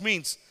all, which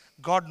means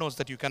God knows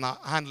that you can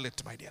handle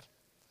it, my dear.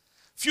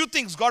 Few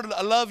things God will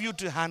allow you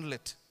to handle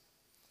it.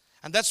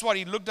 And that's what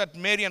He looked at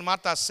Mary and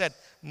Martha, said,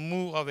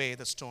 move away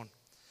the stone.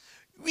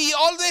 We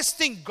always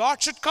think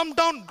God should come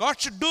down, God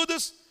should do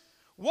this.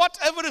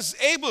 whatever is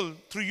able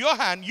through your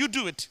hand, you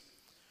do it.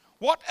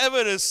 Whatever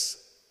is,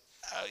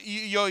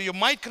 your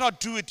might cannot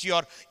do it,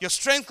 your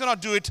strength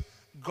cannot do it,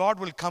 God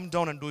will come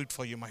down and do it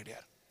for you, my dear.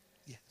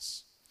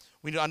 Yes.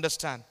 We need to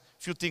understand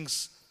a few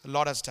things the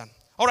Lord has done.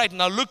 All right,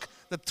 now look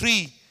the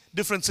three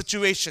different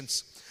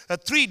situations, the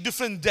three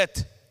different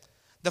deaths.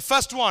 The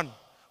first one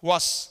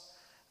was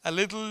a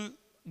little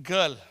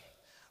girl,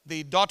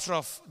 the daughter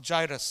of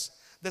Jairus.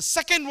 The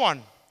second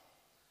one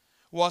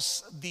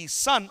was the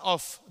son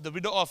of the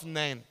widow of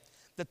Nain.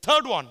 The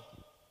third one,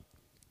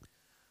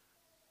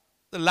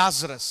 the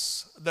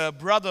Lazarus, the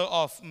brother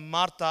of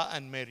Martha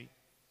and Mary.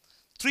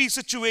 Three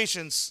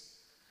situations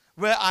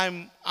where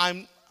I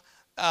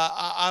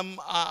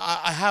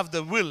have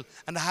the will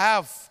and I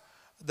have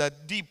the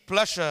deep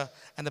pleasure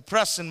and the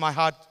press in my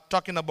heart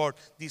talking about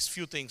these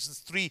few things, these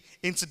three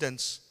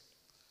incidents.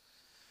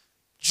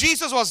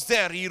 Jesus was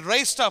there. He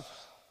raised up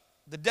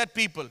the dead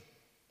people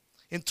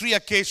in three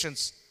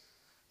occasions.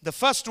 The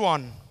first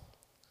one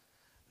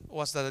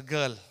was the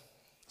girl,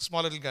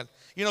 small little girl.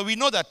 You know, we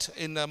know that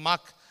in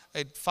Mark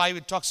 5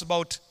 it talks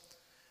about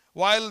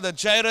while the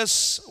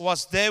Jairus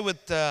was there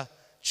with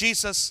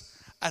Jesus,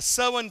 a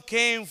servant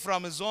came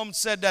from his home,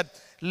 said that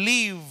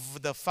leave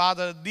the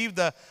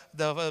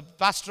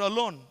pastor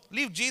alone.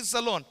 Leave Jesus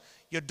alone.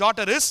 Your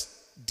daughter is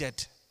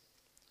dead.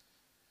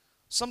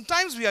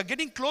 Sometimes we are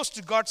getting close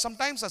to God.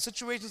 Sometimes our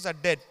situations are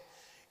dead.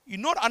 You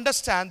not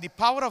understand the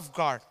power of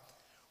God.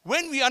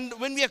 When we are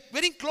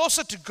getting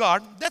closer to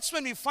God, that's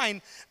when we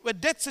find a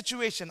death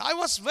situation. I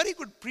was very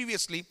good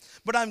previously,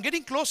 but I'm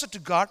getting closer to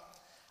God.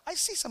 I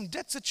see some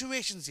death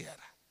situations here.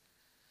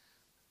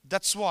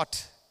 That's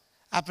what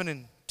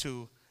happened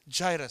to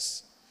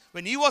Jairus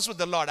when he was with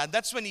the Lord, and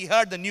that's when he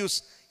heard the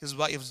news his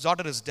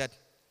daughter is dead.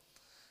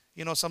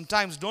 You know,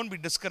 sometimes don't be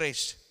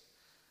discouraged.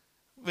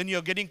 When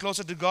you're getting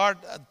closer to God,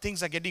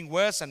 things are getting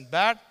worse and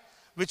bad,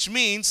 which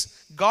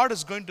means God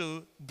is going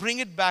to bring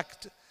it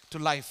back to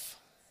life.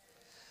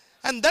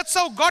 And that's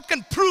how God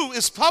can prove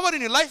His power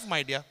in your life,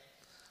 my dear.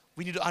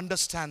 We need to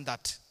understand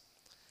that.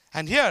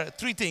 And here,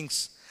 three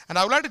things. And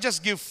I would like to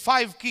just give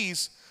 5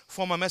 keys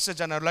for my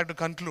message, and I would like to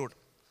conclude.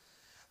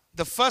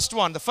 The first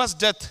one, the first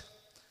death,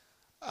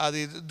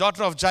 the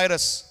daughter of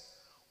Jairus,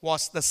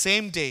 was the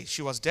same day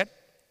she was dead.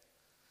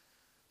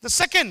 The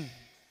second,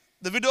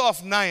 the widow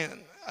of Nain,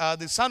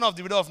 the son of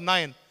the widow of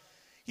Nain,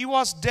 he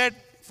was dead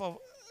for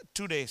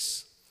 2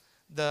 days.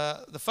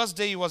 The first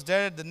day he was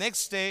dead. The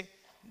next day,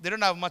 they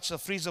don't have much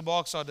of freezer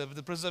box or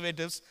the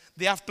preservatives.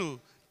 They have to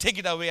take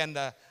it away and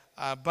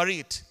bury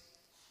it.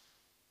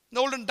 In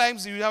the olden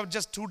times, you have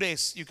just 2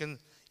 days. You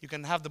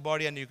can have the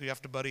body and you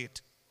have to bury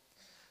it.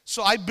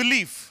 So I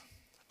believe,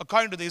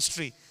 according to the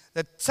history,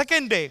 that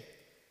second day,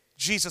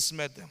 Jesus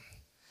met them.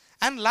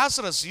 And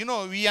Lazarus, you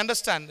know, we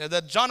understand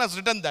that John has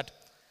written that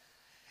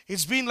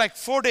it's been like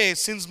 4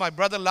 days since my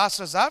brother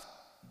Lazarus have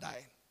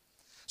died.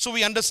 So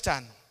we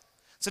understand.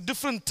 It's a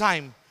different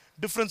time,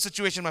 different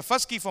situation. My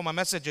first key for my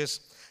message is,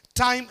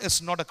 time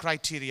is not a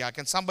criteria.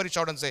 Can somebody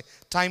shout and say,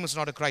 time is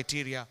not a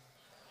criteria?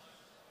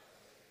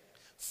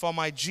 For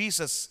my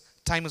Jesus,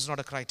 time is not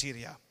a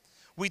criteria.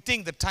 We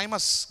think the time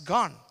has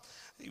gone.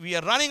 We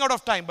are running out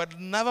of time, but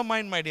never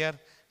mind, my dear.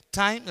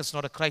 Time is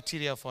not a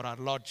criteria for our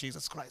Lord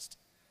Jesus Christ.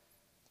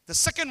 The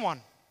second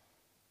one,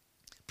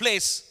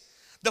 place.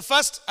 The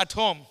first, at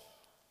home.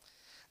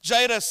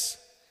 Jairus,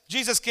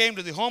 Jesus came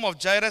to the home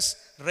of Jairus,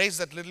 raised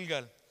that little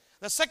girl.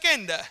 The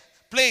second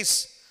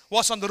place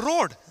was on the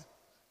road.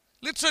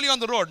 Literally on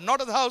the road,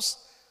 not at the house,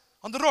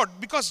 on the road.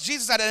 Because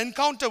Jesus had an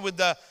encounter with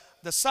the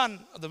son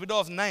of the widow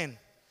of Nain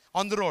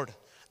on the road.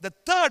 The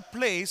third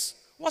place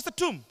was the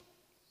tomb.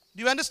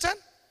 Do you understand?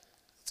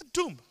 It's a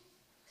tomb.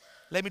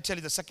 Let me tell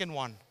you the second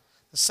one.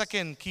 The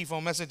second key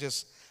for message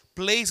is,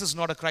 place is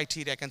not a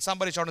criteria. Can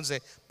somebody shout and say,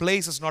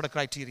 place is not a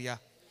criteria?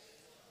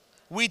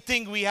 We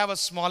think we have a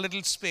small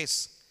little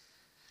space.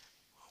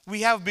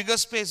 We have bigger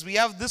space. We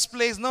have this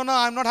place. No,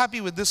 I'm not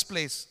happy with this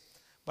place.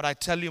 But I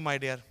tell you, my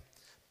dear,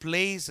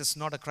 place is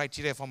not a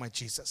criteria for my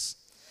Jesus.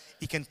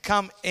 He can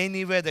come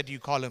anywhere that you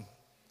call Him.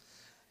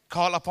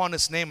 Call upon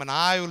His name and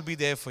I will be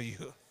there for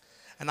you.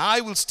 And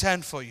I will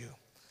stand for you.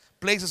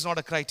 Place is not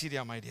a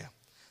criteria, my dear.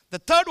 The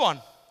third one,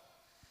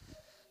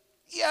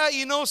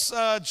 he knows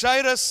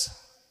Jairus.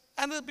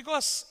 And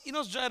because he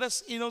knows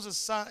Jairus, he knows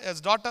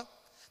his daughter.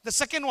 The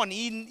second one,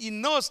 he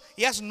knows,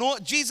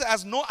 Jesus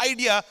has no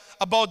idea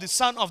about the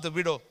son of the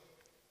widow.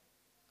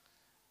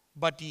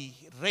 But he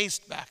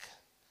raised back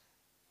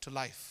to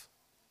life.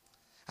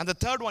 And the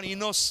third one, he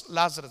knows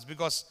Lazarus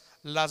because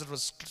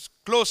Lazarus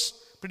was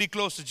pretty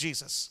close to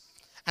Jesus.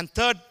 And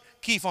third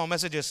key for our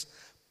message is,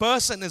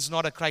 person is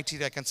not a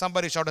criteria. Can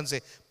somebody shout and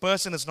say,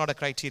 person is not a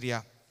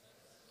criteria?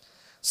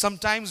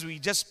 Sometimes we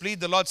just plead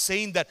the Lord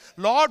saying that,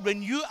 Lord,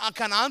 when you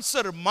can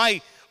answer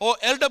my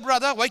elder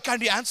brother, why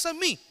can't you answer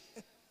me?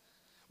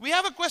 We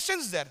have a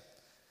questions there.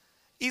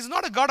 He's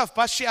not a God of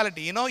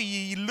partiality. You know,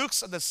 He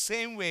looks the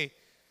same way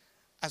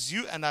as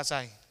you and as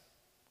I.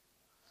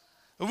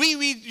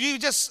 We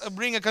just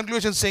bring a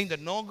conclusion saying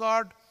that, no,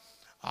 God,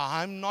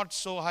 I'm not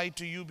so high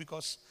to you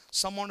because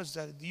Someone is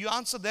there. You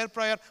answer their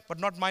prayer, but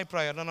not my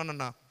prayer. No, no, no,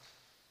 no.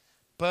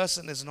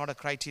 Person is not a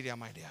criteria,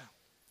 my dear.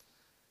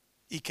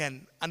 He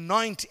can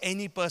anoint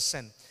any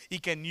person. He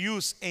can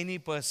use any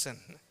person.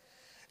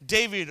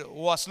 David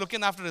was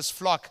looking after his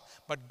flock,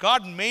 but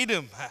God made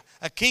him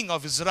a king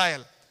of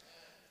Israel.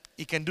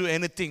 He can do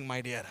anything,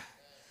 my dear.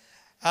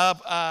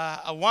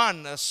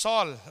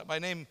 Saul, by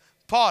name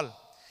Paul,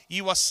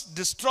 he was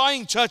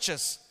destroying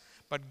churches,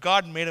 but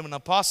God made him an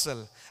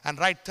apostle and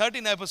write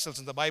 13 epistles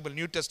in the Bible,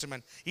 New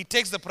Testament. He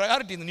takes the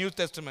priority in the New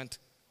Testament.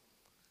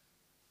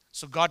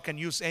 So God can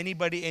use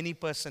anybody, any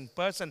person.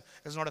 Person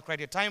is not a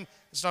criteria. Time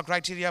is not a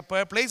criteria.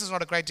 Place is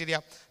not a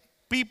criteria.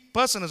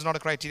 Person is not a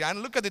criteria.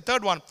 And look at the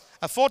third one,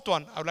 a fourth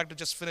one. I would like to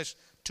just finish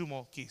two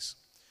more keys.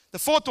 The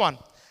fourth one,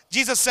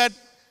 Jesus said,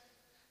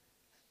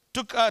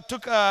 took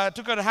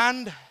her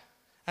hand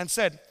and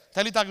said,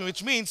 Talitha,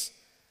 which means,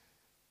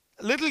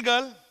 little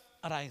girl,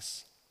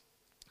 arise.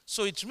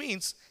 So it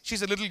means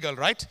she's a little girl,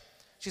 right?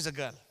 She's a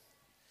girl.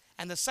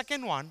 And the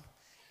second one,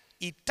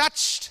 he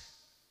touched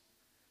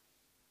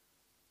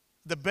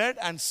the bed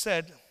and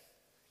said,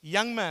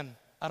 young man,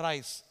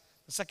 arise.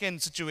 The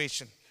second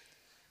situation.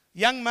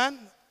 Young man,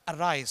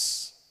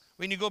 arise.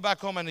 When you go back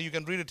home and you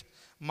can read it,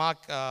 Mark,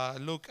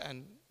 Luke,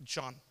 and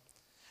John.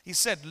 He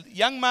said,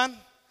 young man,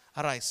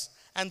 arise.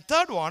 And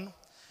third one,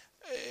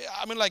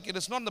 it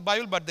is not in the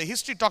Bible, but the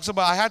history talks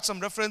about, I had some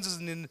references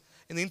in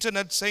the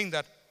internet saying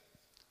that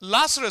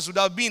Lazarus would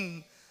have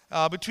been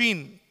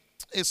between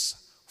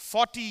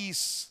 40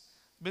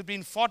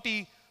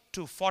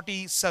 to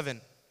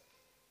 47.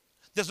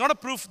 There's no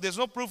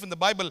proof in the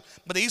Bible,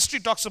 but the history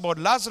talks about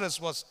Lazarus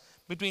was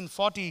between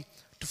 40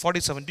 to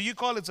 47. Do you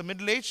call it a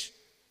middle age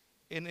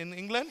in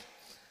England?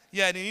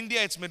 Yeah, in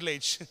India it's middle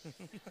age.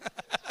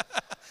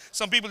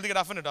 Some people get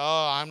offended.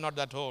 Oh, I'm not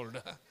that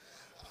old.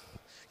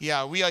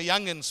 Yeah, we are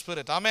young in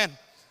spirit. Amen.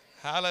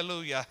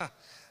 Hallelujah.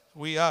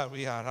 We are.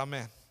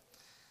 Amen.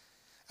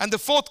 And the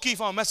fourth key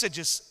for our message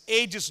is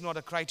age is not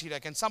a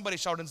criteria. Can somebody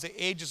shout and say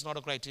age is not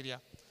a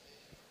criteria?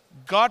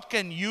 God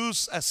can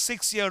use a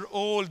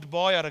 6-year-old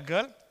boy or a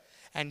girl,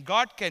 and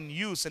God can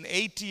use an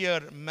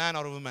 80-year man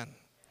or a woman.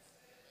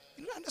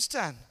 You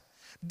understand?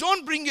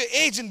 Don't bring your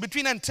age in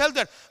between and tell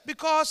that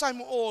because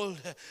I'm old,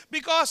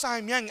 because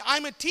I'm young,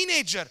 I'm a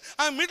teenager,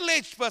 I'm a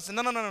middle-aged person.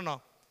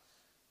 No.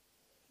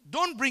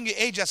 Don't bring your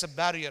age as a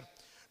barrier.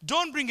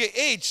 Don't bring your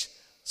age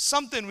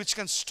something which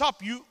can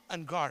stop you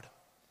and God.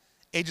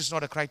 Age is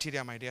not a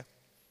criteria, my dear.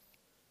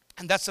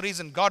 And that's the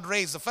reason God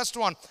raised. The first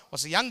one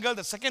was a young girl.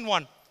 The second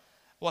one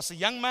was a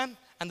young man.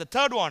 And the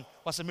third one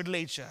was a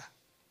middle-ager.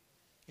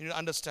 You need to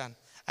understand.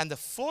 And the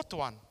fifth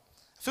one,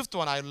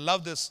 I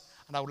love this.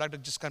 And I would like to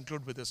just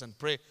conclude with this and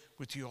pray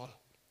with you all.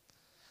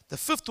 The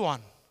fifth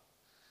one,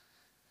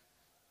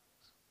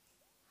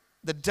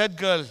 the dead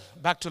girl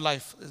back to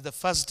life, is the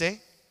first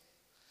day.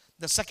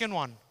 The second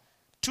one,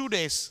 2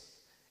 days,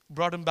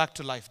 brought him back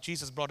to life.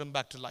 Jesus brought him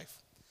back to life.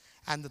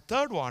 And the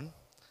third one,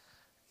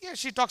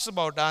 she talks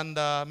about, and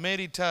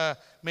Mary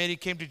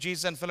came to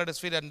Jesus and fell at his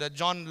feet. And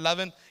John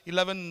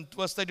 11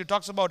 verse 30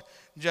 talks about,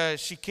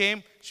 she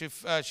came, she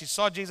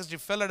saw Jesus, she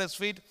fell at his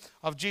feet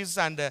of Jesus,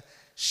 and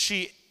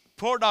she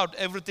poured out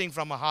everything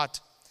from her heart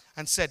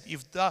and said,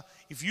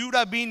 if you would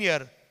have been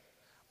here,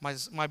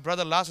 my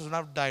brother Lazarus would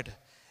not have died.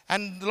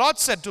 And the Lord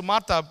said to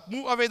Martha,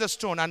 move away the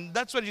stone. And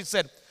that's what she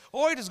said.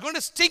 Oh, it is going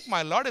to stink,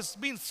 my Lord. It's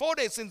been 4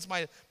 days since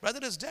my brother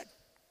is dead.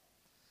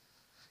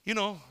 You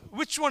know,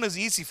 which one is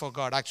easy for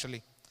God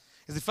actually?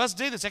 Is the first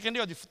day, the second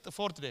day, or the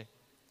fourth day?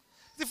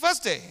 The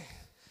first day.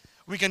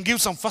 We can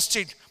give some first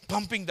aid,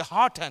 pumping the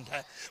heart and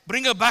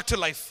bring her back to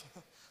life.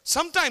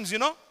 Sometimes,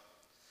 it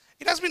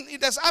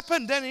has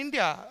happened then in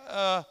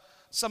India.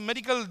 Some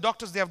medical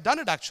doctors, they have done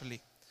it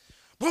actually.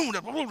 Boom,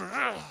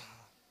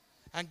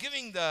 and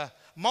giving the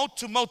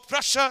mouth-to-mouth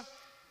pressure,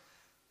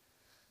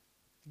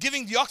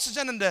 giving the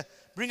oxygen and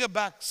bring her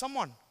back.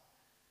 Someone.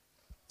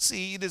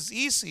 See, it is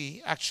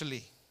easy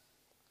actually.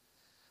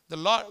 The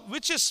Lord,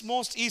 which is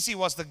most easy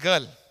was the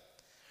girl.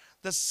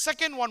 The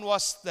second one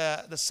was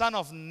the son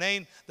of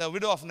Nain, the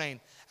widow of Nain.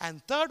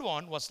 And third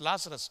one was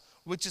Lazarus,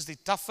 which is the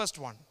toughest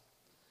one.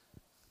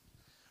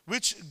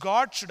 Which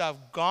God should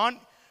have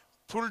gone,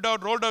 rolled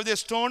out the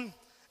stone.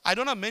 I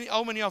don't know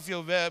how many of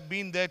you have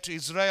been there to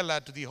Israel,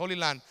 to the Holy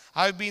Land.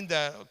 I've been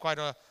there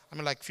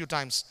few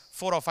times,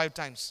 4 or 5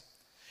 times.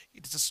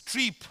 It is a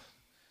steep.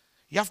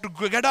 You have to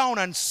get down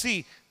and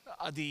see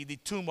the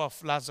tomb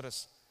of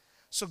Lazarus.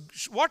 So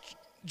what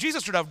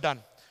Jesus should have done,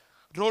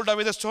 rolled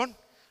away the stone,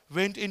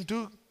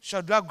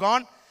 should have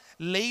gone,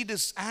 laid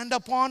his hand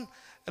upon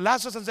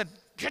Lazarus and said,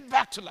 get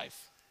back to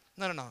life.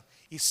 No.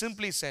 He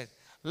simply said,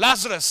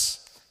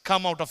 Lazarus,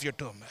 come out of your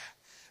tomb.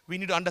 We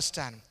need to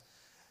understand.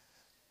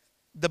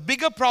 The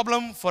bigger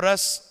problem for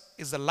us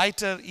is the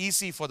lighter,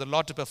 easy for the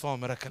Lord to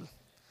perform a miracle.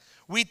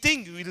 We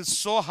think it is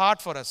so hard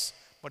for us,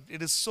 but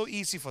it is so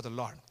easy for the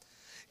Lord.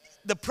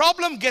 The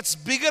problem gets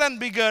bigger and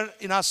bigger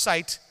in our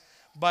sight,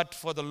 but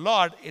for the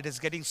Lord, it is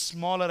getting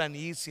smaller and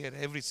easier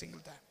every single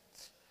time.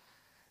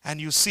 And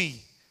you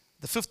see,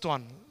 the fifth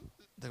one,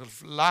 the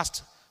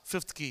last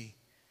fifth key,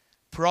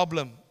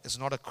 Problem is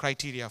not a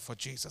criteria for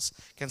Jesus.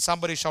 Can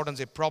somebody shout and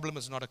say, problem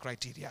is not a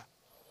criteria?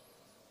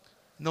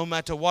 No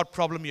matter what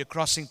problem you're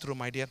crossing through,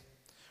 my dear,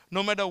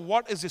 no matter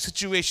what is your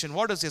situation,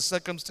 what is your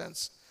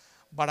circumstance,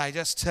 but I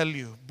just tell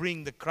you,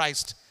 bring the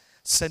Christ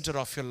center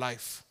of your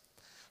life.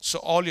 So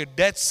all your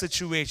death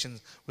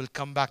situations will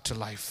come back to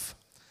life.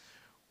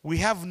 We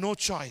have no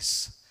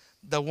choice.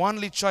 The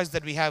only choice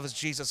that we have is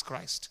Jesus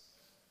Christ.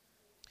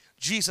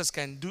 Jesus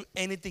can do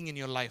anything in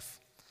your life.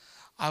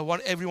 I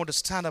want everyone to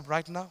stand up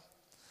right now.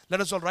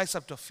 Let us all rise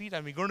up to our feet,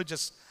 and we're going to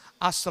just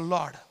ask the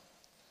Lord,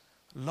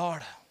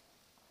 Lord,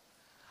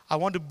 I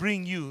want to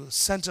bring you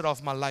center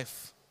of my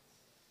life.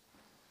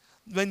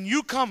 When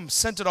you come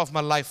center of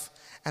my life,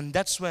 and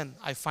that's when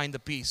I find the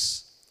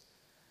peace.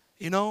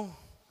 You know,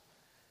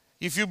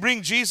 if you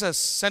bring Jesus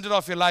center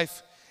of your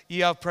life,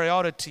 you have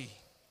priority.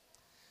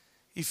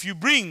 If you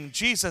bring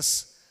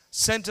Jesus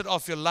center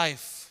of your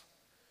life,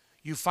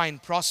 you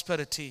find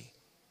prosperity.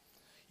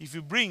 If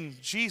you bring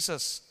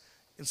Jesus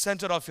in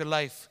center of your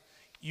life,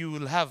 you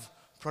will have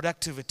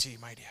productivity,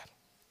 my dear.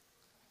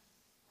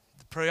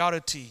 The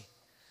priority,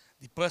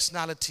 the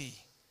personality,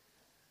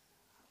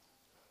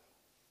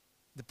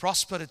 the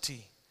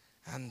prosperity,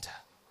 and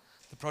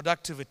the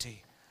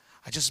productivity.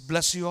 I just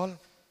bless you all.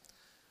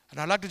 And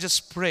I'd like to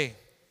just pray.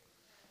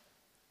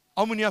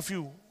 How many of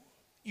you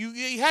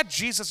had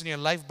Jesus in your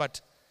life,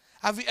 but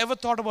have you ever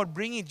thought about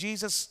bringing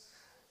Jesus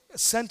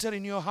center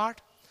in your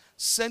heart,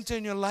 center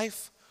in your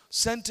life,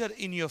 center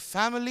in your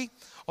family,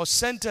 or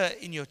center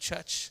in your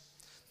church?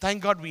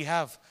 Thank God we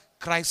have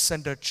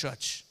Christ-centered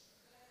church.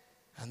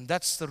 And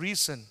that's the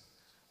reason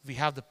we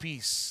have the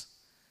peace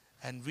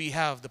and we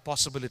have the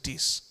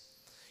possibilities.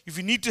 If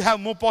you need to have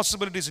more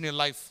possibilities in your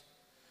life,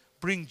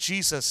 bring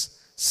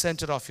Jesus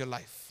center of your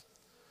life.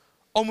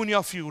 How many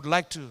of you would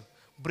like to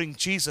bring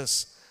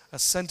Jesus a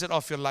center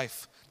of your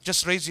life?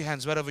 Just raise your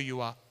hands wherever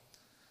you are.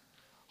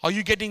 Are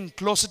you getting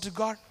closer to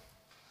God?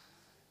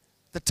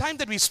 The time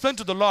that we spend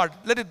to the Lord,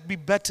 let it be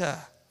better.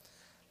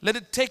 Let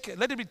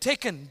it be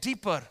taken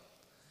deeper.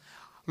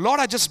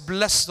 Lord, I just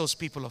bless those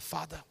people, of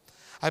Father.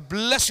 I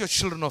bless your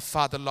children, of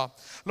Father, Lord.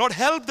 Lord,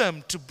 help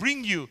them to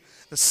bring you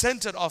the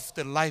center of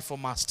their life, oh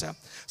Master.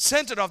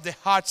 Center of their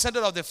heart,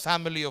 center of their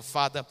family, oh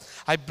Father.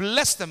 I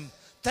bless them.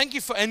 Thank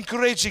you for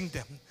encouraging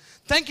them.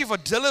 Thank you for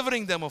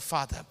delivering them, oh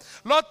Father.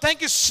 Lord,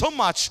 thank you so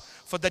much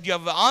for that you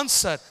have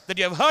answered, that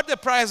you have heard their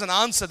prayers and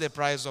answered their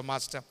prayers, oh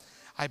Master.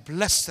 I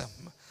bless them.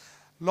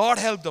 Lord,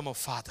 help them, oh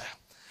Father,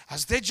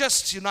 as they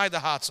just unite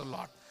their hearts, oh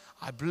Lord.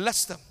 I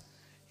bless them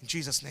in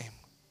Jesus' name.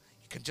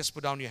 You can just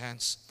put down your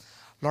hands.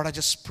 Lord, I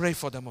just pray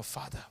for them, oh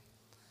Father.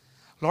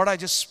 Lord, I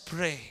just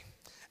pray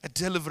a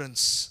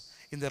deliverance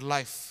in their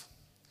life.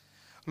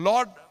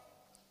 Lord,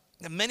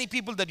 there are many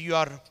people that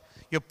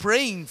you're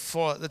praying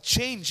for the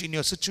change in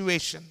your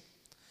situation.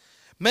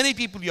 Many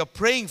people you're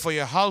praying for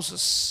your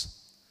houses.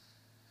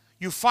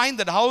 You find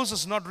that house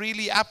is not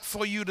really apt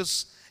for you.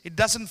 It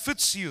doesn't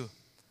fit you.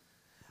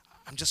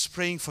 I'm just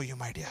praying for you,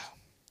 my dear.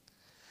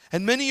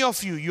 And many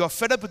of you, you are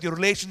fed up with your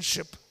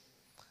relationship.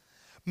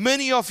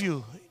 Many of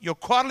you, you're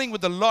quarreling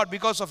with the Lord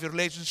because of your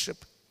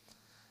relationship.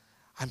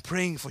 I'm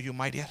praying for you,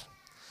 my dear.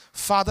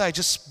 Father, I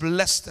just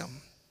bless them.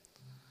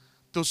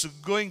 Those who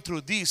are going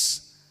through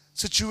these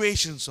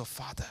situations, oh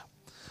Father.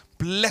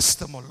 Bless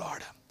them, oh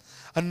Lord.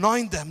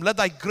 Anoint them. Let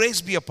thy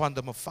grace be upon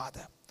them, oh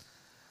Father.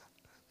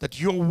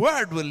 That your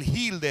word will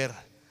heal their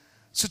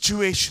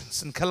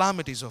situations and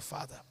calamities, oh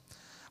Father.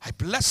 I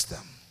bless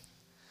them.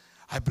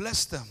 I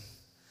bless them.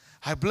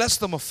 I bless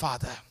them, oh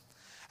Father.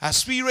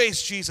 As we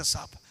raise Jesus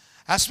up,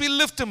 as we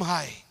lift him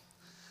high,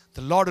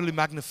 the Lord will be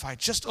magnified.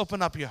 Just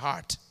open up your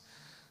heart.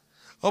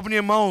 Open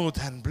your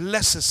mouth and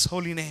bless his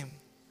holy name.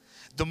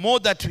 The more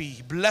that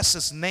we bless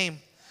his name,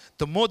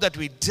 the more that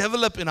we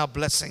develop in our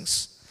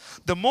blessings,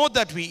 the more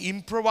that we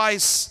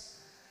improvise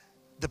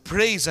the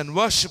praise and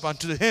worship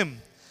unto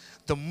him,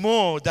 the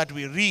more that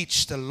we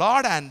reach the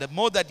Lord and the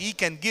more that he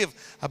can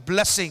give a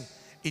blessing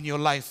in your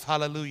life.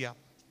 Hallelujah.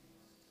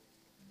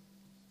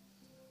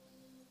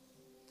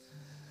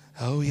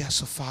 Oh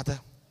yes, oh Father.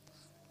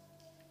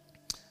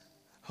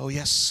 Oh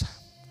yes.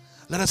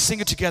 Let us sing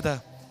it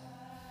together.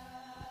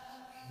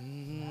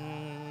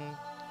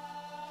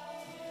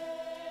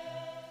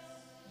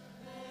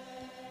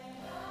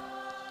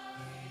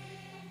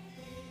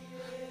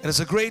 It is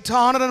a great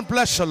honor and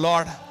pleasure,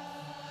 Lord,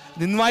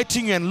 in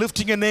inviting you and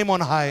lifting your name on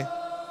high.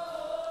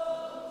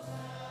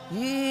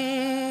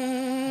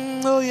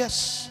 Oh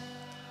yes.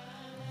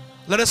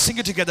 Let us sing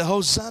it together.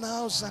 Hosanna,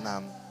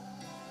 Hosanna.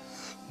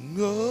 Hosanna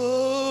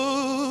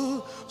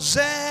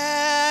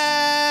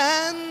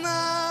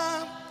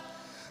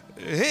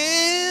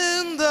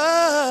in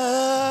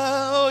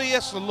the, oh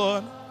yes,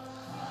 Lord.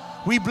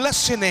 We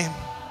bless your name.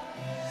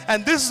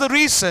 And this is the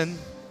reason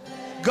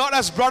God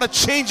has brought a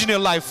change in your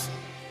life.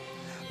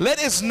 Let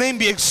his name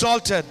be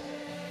exalted.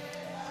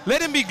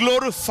 Let him be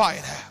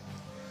glorified.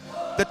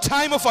 The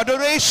time of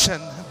adoration,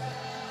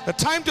 the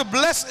time to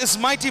bless his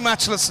mighty,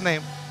 matchless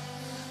name.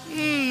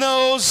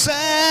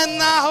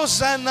 Hosanna,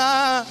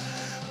 Hosanna,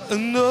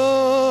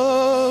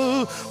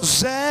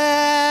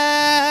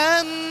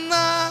 Hosanna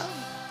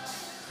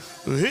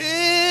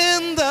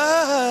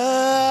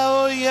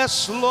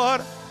Yes,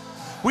 Lord.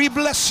 We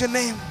bless your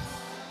name.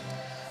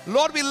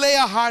 Lord, we lay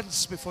our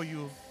hearts before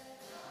you.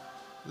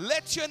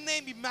 Let your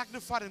name be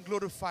magnified and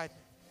glorified.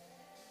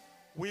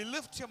 We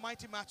lift your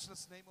mighty,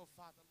 matchless name, O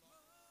Father.